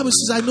 The Bible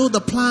says, I know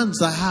the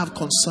plans I have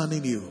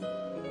concerning you.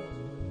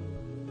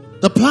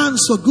 The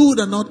plans for good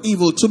and not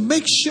evil, to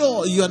make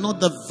sure you are not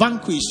the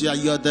vanquished,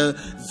 you are the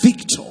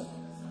victor.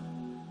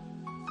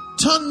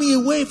 Turn me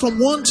away from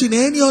wanting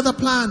any other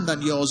plan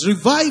than yours.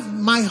 Revive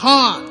my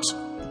heart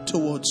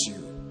towards you.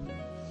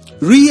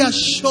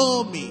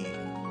 Reassure me.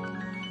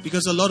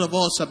 Because a lot of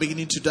us are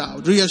beginning to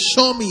doubt.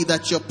 Reassure me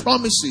that your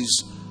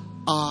promises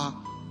are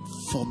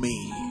for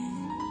me.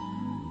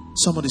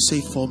 Somebody say,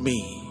 for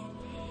me.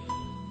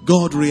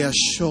 God,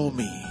 reassure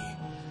me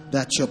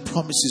that your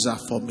promises are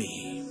for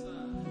me.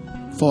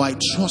 For I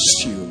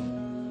trust you.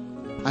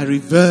 I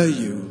revere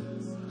you.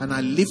 And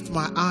I lift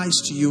my eyes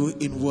to you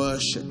in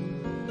worship.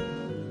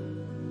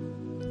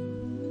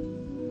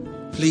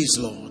 Please,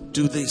 Lord,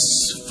 do this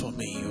for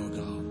me, oh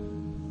God.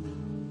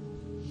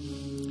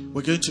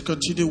 We're going to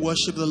continue to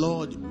worship the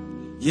Lord.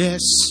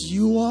 Yes,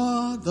 you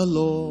are the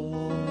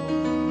Lord.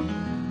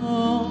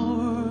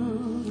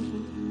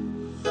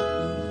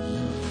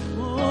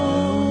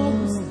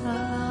 Most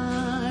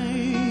High.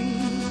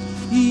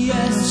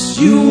 Yes,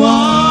 you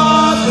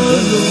are the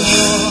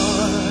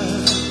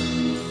Lord.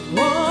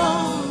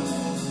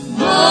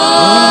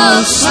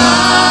 Most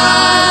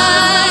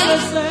High.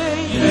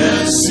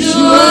 Yes, you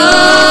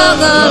are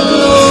the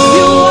Lord.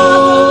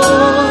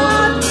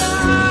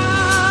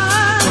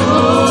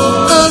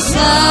 Most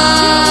High.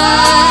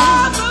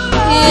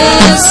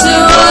 Yes, you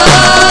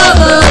are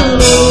the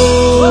Lord.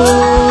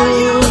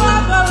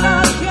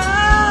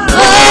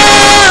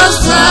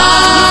 Most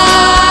High.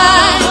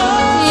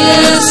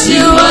 Yes,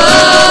 you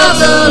are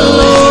the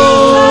Lord.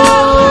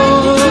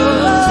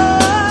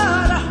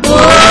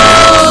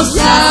 Most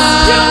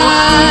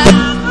High.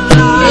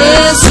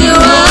 Yes, you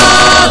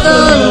are the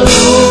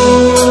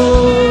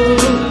Lord.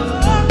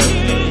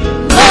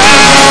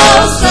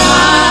 Most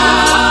High.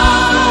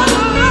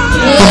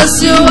 Yes,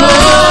 you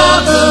are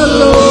the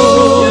Lord.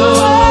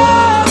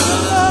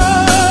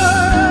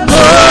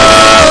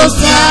 Most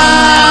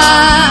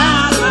High.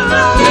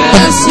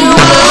 Yes, you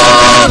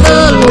are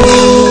the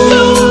Lord.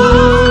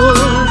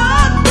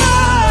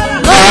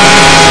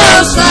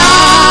 Most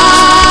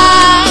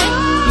High.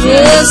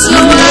 Yes,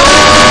 you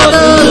are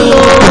the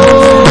Lord.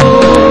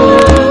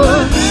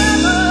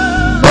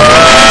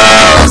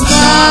 Most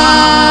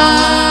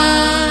High.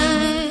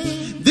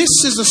 This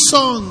is a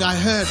song I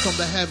heard from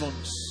the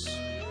heavens.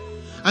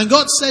 And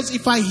God says,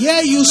 if I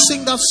hear you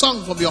sing that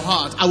song from your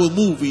heart, I will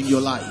move in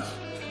your life.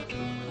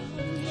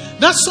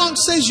 That song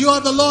says, you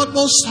are the Lord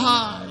Most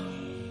High.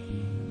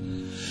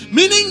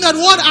 Meaning that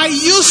what I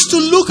used to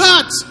look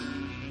at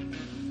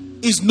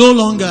is no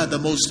longer the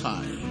Most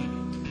High.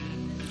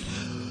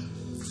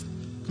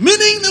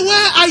 Meaning that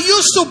where I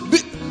used to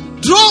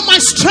draw my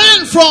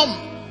strength from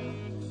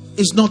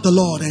is not the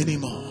Lord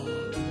anymore.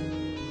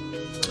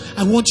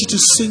 I want you to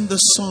sing the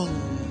song.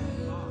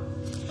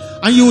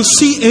 And you will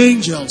see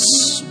angels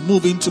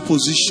move into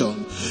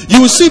position.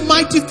 You will see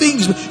mighty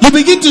things. You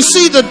begin to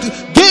see the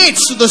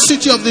gates to the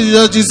city of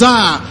the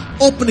desire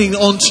opening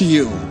unto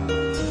you.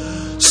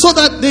 So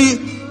that the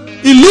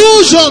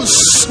illusions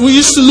we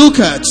used to look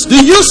at,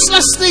 the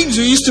useless things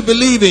we used to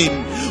believe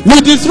in, we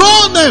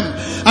dethrone them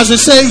as we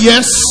say,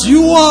 yes,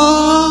 you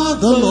are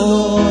the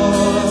Lord.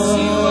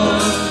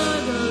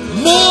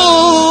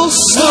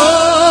 Most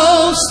High.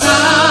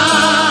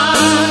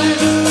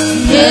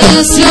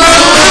 Yes, you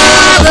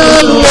are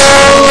the Lord.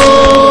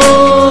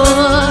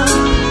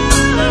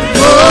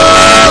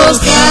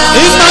 Most High.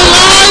 In my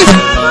life,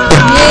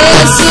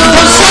 Yes, you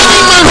are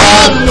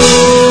the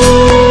Lord.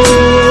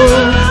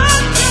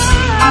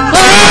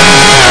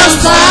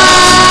 Most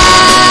High.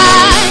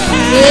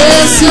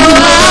 Yes, you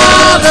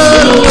are the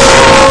Lord.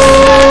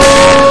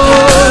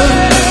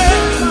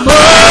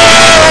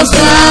 Most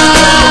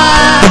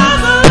High.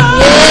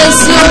 Yes,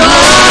 you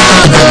are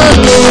the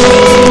Lord.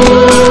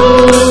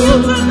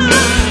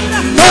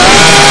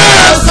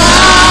 Most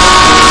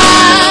High.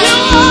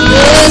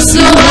 Yes,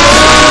 you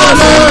are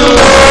the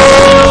Lord.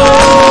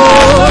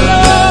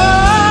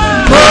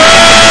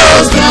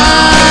 Most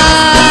High.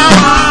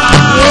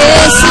 Yes, you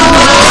are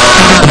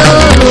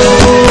the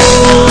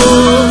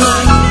Lord.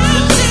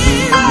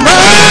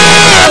 Most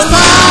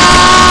High.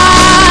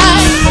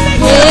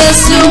 Yes,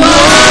 you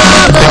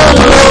are the Lord.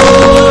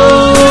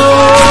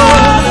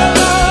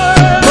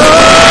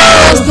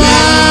 Most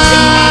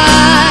High.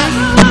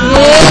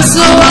 Yes,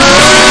 you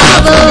are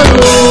the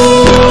Lord.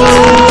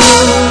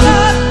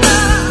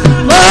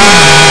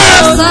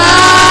 Most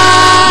High.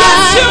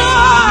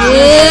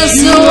 Yes,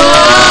 you are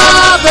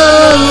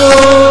the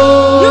Lord.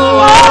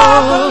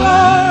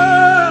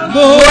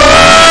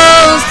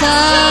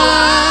 Most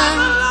High.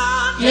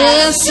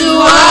 Yes, you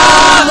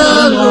are the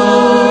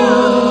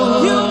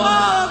Lord.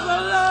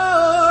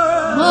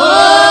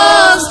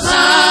 Most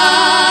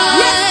High.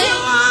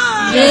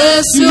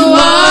 Yes, you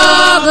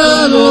are the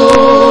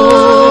Lord.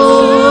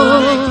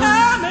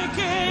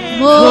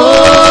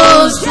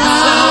 Most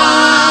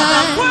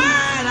High.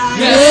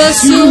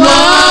 Yes, you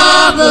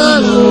are the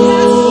Lord.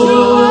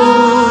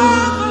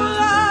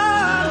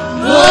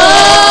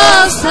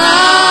 Most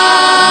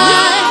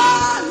High.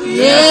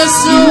 Yes,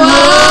 you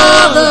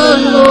are the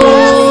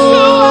Lord.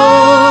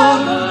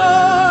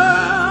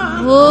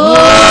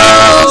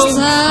 Most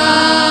High.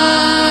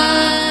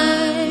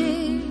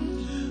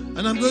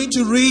 and I'm going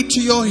to read to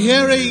your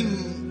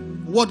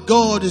hearing what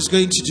God is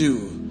going to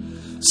do.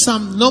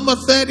 Psalm number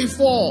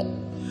 34.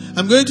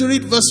 I'm going to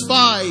read verse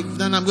 5,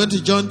 then I'm going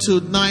to jump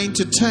to 9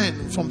 to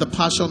 10 from the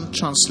Passion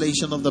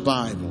Translation of the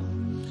Bible.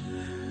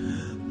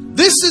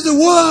 This is the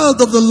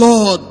word of the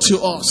Lord to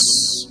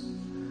us.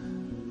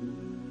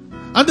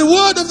 And the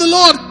word of the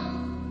Lord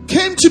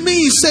came to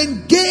me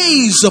saying,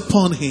 gaze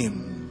upon him.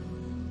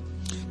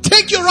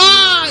 Take your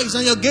eyes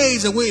and your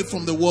gaze away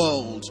from the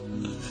world.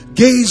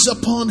 Gaze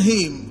upon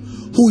him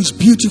who is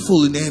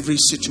beautiful in every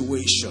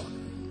situation.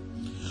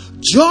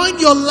 Join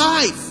your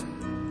life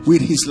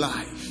with his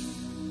life.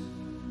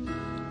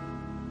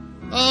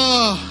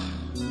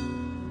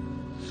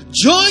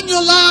 Join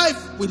your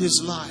life with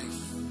his life.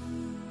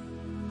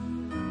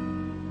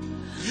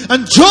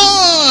 And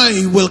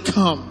joy will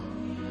come.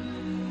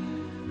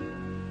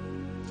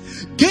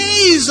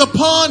 Gaze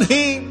upon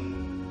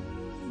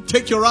him.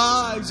 Take your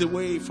eyes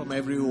away from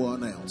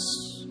everyone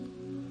else.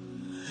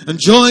 And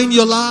join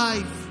your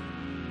life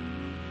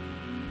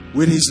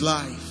with his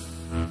life.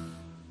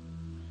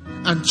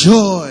 And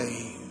joy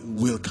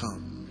will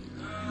come.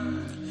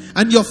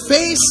 And your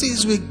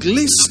faces will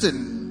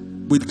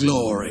glisten with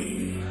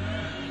glory.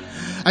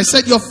 I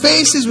said your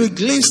faces will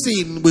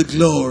glisten with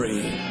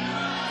glory.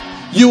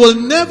 You will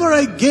never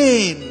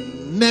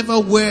again, never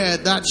wear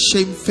that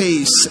shame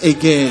face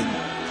again.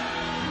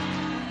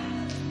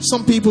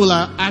 Some people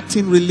are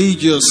acting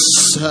religious.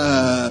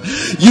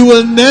 You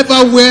will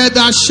never wear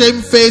that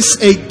shame face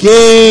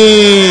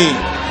again.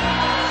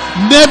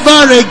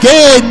 Never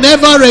again,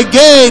 never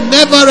again,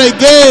 never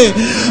again.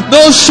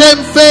 No shame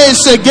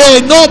face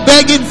again. No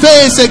begging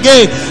face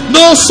again.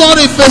 No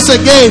sorry face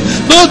again.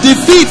 No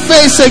defeat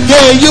face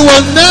again. You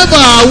will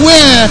never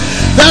wear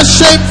that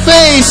shame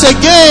face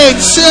again,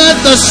 said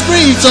the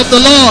Spirit of the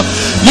Lord.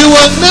 You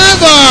will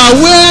never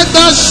wear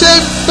that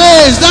shame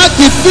face, that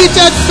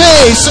defeated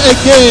face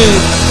again,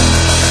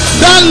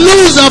 that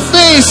loser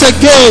face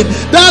again,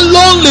 that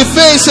lonely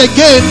face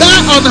again,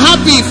 that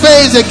unhappy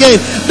face again,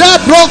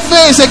 that broke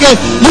face again.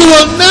 You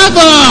will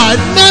never,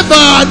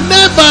 never,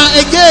 never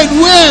again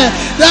wear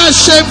that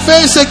shame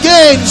face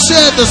again,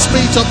 said the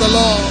Spirit of the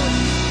Lord.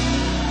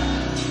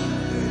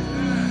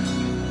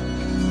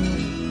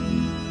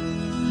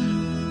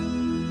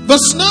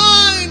 Verse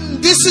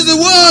 9, this is the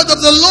word of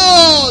the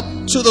Lord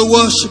to the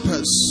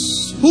worshippers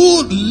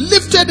who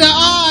lifted their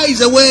eyes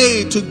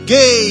away to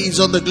gaze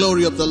on the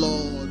glory of the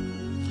Lord.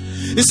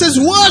 It says,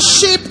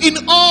 worship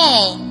in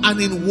awe and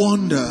in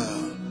wonder,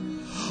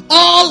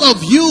 all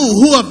of you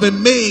who have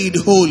been made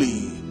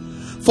holy.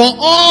 For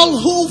all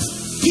who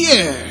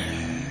fear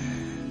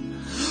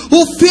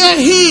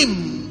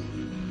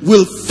him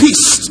will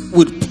feast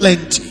with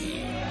plenty.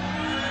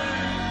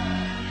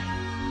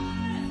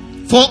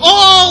 For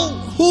all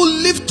who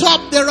lift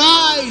up their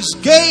eyes,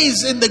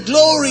 gaze in the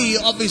glory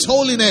of his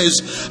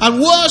holiness,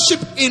 and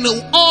worship in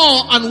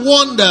awe and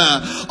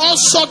wonder, all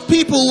such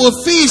people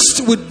will feast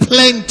with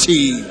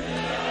plenty.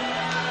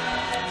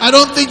 I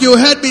don't think you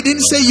heard me. He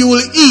didn't say you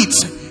will eat.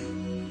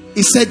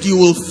 He said you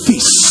will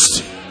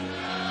feast.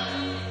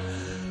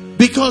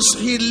 Because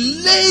he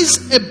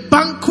lays a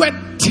banquet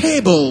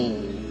table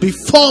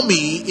before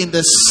me in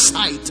the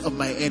sight of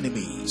my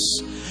enemies.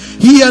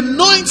 He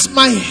anoints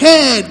my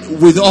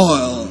head with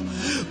oil.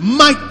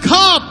 My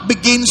cup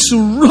begins to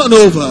run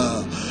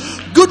over.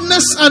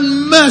 Goodness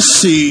and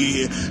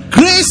mercy,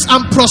 grace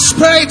and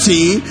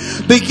prosperity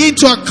begin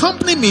to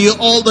accompany me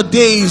all the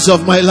days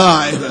of my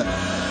life.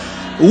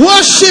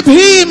 Worship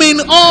him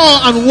in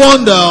awe and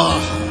wonder,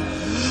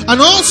 and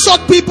all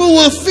such people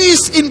will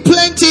feast in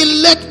plenty.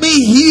 Let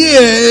me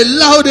hear a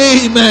loud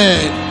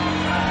amen.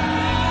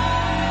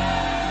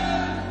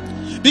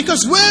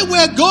 Because where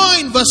we're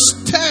going, verse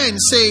 10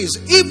 says,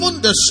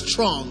 even the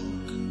strong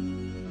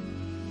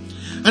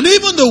and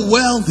even the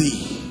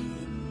wealthy,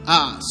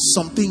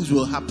 some things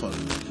will happen.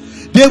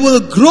 They will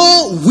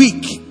grow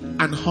weak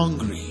and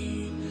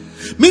hungry.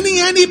 Meaning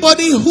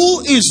anybody who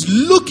is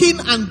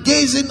looking and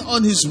gazing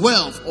on his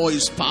wealth or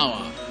his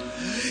power,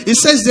 it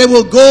says they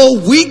will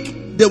go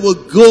weak, they will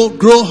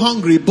grow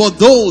hungry. But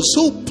those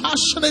who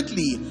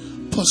passionately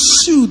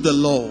pursue the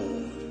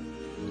Lord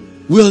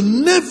will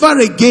never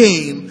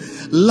again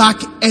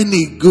lack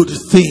any good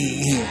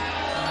thing.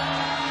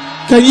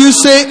 Can you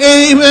say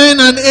amen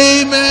and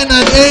amen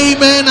and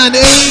amen and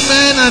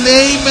amen and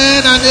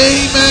amen and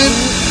amen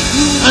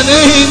and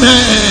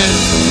amen?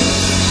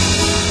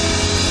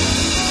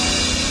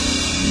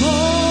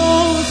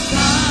 Most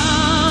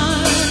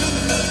High,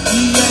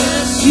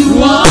 yes,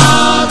 you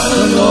are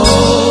the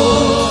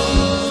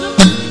Lord.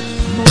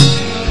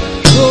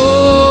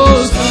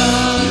 Most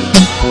High,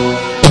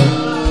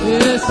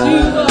 yes,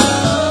 you are.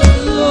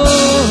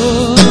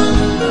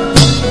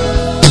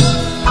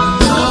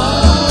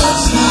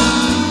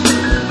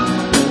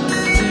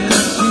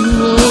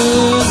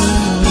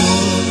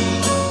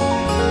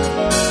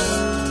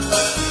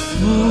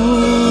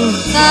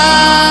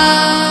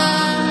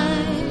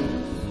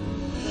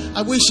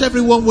 I wish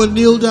everyone will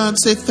kneel down and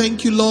say,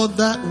 thank you, Lord.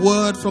 That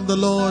word from the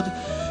Lord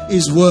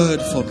is word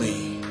for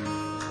me.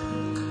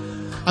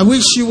 I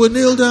wish you would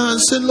kneel down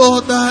and say,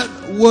 Lord, that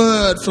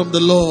word from the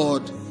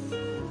Lord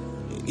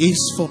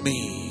is for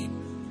me.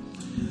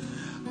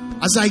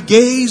 As I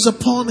gaze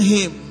upon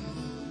him,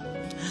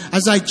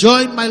 as I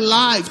join my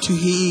life to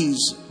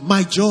his,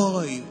 my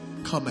joy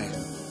cometh.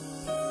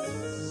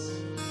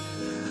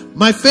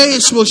 My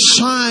face will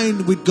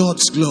shine with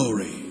God's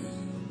glory.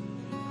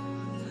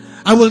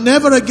 I will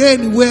never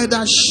again wear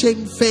that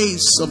shame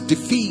face of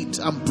defeat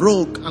and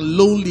broke and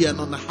lonely and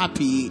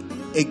unhappy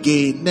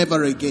again.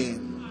 Never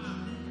again.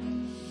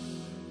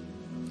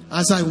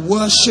 As I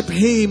worship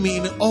him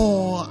in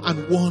awe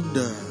and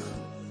wonder.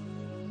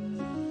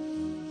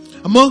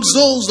 Amongst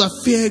those that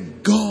fear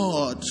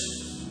God,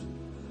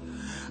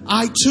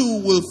 I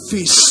too will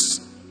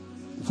feast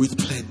with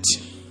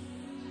plenty.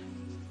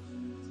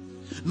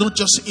 Not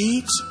just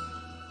eat,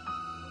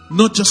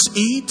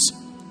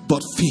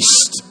 but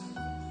feast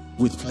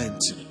with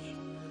plenty.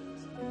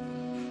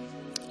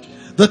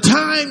 The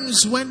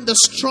times when the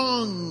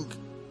strong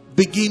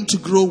begin to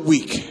grow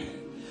weak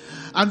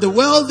and the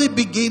wealthy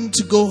begin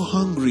to go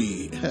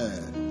hungry,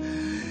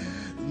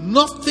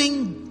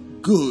 nothing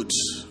good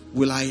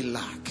will I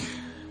lack.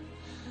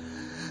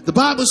 The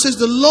Bible says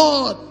the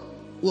Lord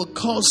will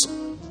cause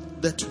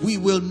that we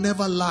will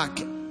never lack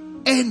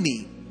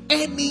any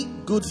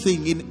good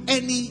thing in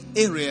any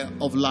area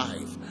of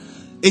life.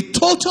 A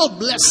total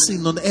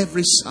blessing on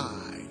every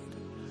side.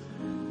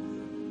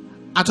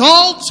 At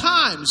all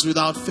times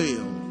without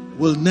fail,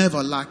 will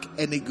never lack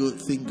any good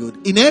thing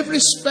good. In every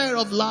sphere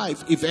of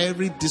life, if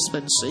every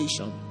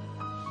dispensation,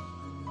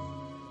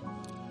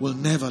 will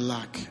never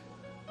lack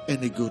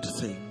any good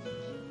thing.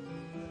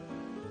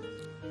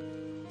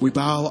 We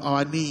bow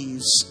our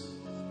knees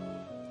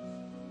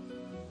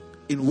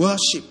in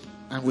worship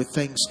and with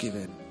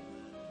thanksgiving.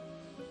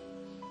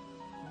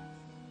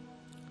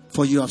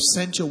 For you have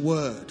sent your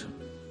word,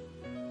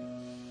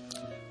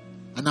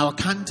 and our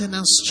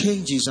countenance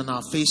changes and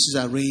our faces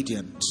are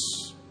radiant.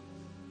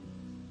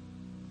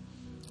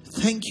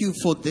 Thank you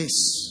for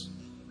this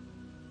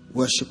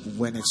Worship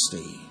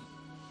Wednesday.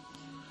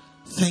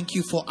 Thank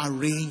you for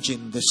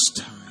arranging this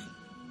time.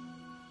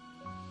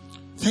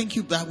 Thank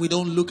you that we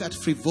don't look at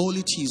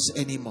frivolities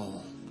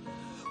anymore.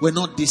 We're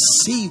not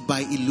deceived by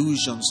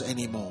illusions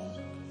anymore.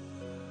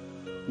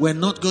 We're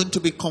not going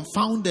to be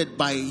confounded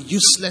by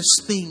useless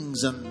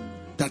things and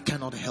that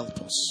cannot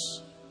help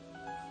us.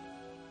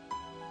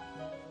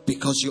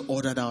 Because you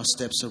ordered our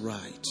steps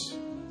aright.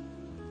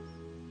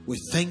 We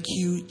thank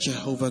you,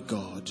 Jehovah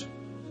God.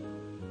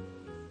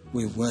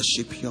 We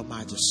worship your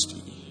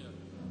majesty.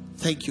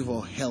 Thank you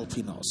for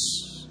helping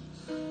us.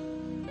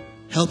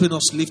 Helping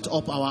us lift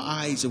up our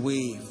eyes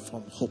away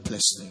from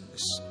hopeless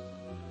things.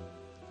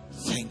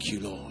 Thank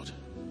you, Lord.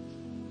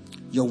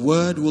 Your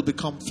word will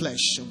become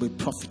flesh and be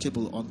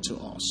profitable unto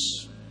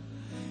us.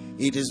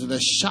 It is with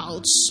the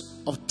shouts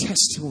of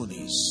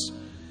testimonies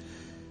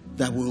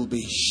that we'll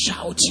be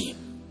shouting,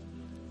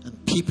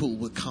 and people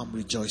will come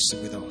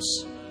rejoicing with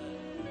us.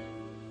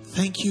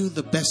 Thank you.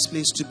 The best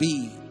place to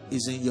be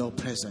is in your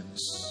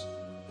presence.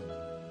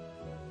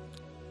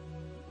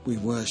 We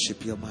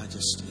worship your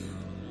majesty.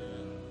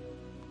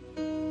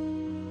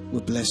 We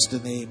bless the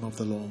name of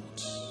the Lord.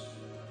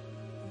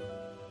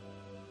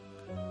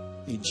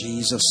 In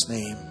Jesus'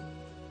 name,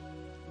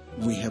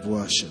 we have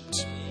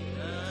worshipped.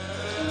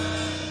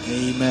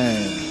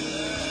 Amen.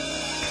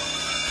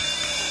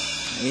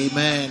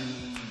 Amen.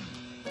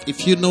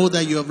 If you know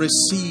that you have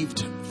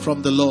received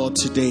from the Lord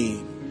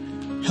today,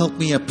 help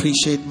me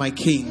appreciate my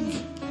King.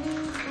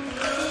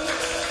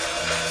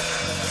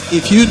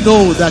 If you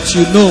know that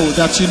you know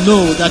that you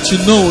know that you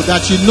know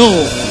that you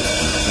know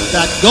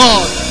that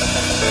God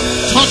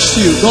touched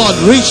you, God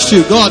reached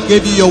you, God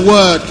gave you your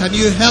word, can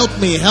you help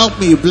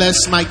me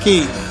bless my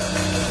King?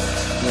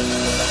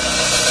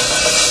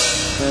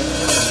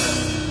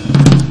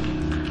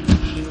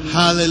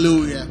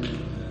 Hallelujah.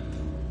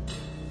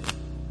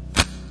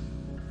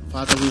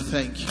 Father, we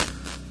thank you.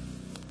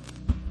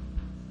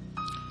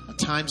 At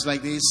times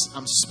like this,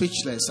 I'm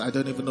speechless. I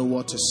don't even know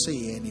what to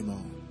say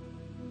anymore.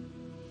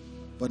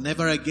 But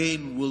never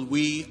again will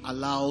we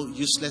allow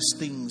useless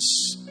things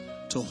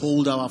to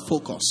hold our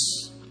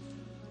focus.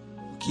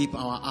 We'll keep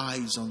our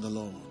eyes on the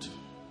Lord.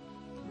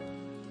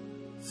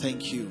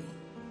 Thank you.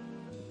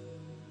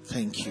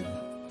 Thank you.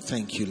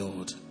 Thank you,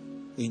 Lord.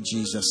 In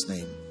Jesus'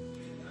 name.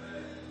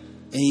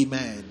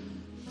 Amen.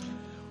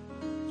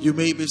 You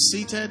may be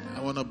seated.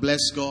 I want to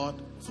bless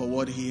God for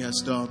what He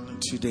has done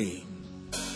today.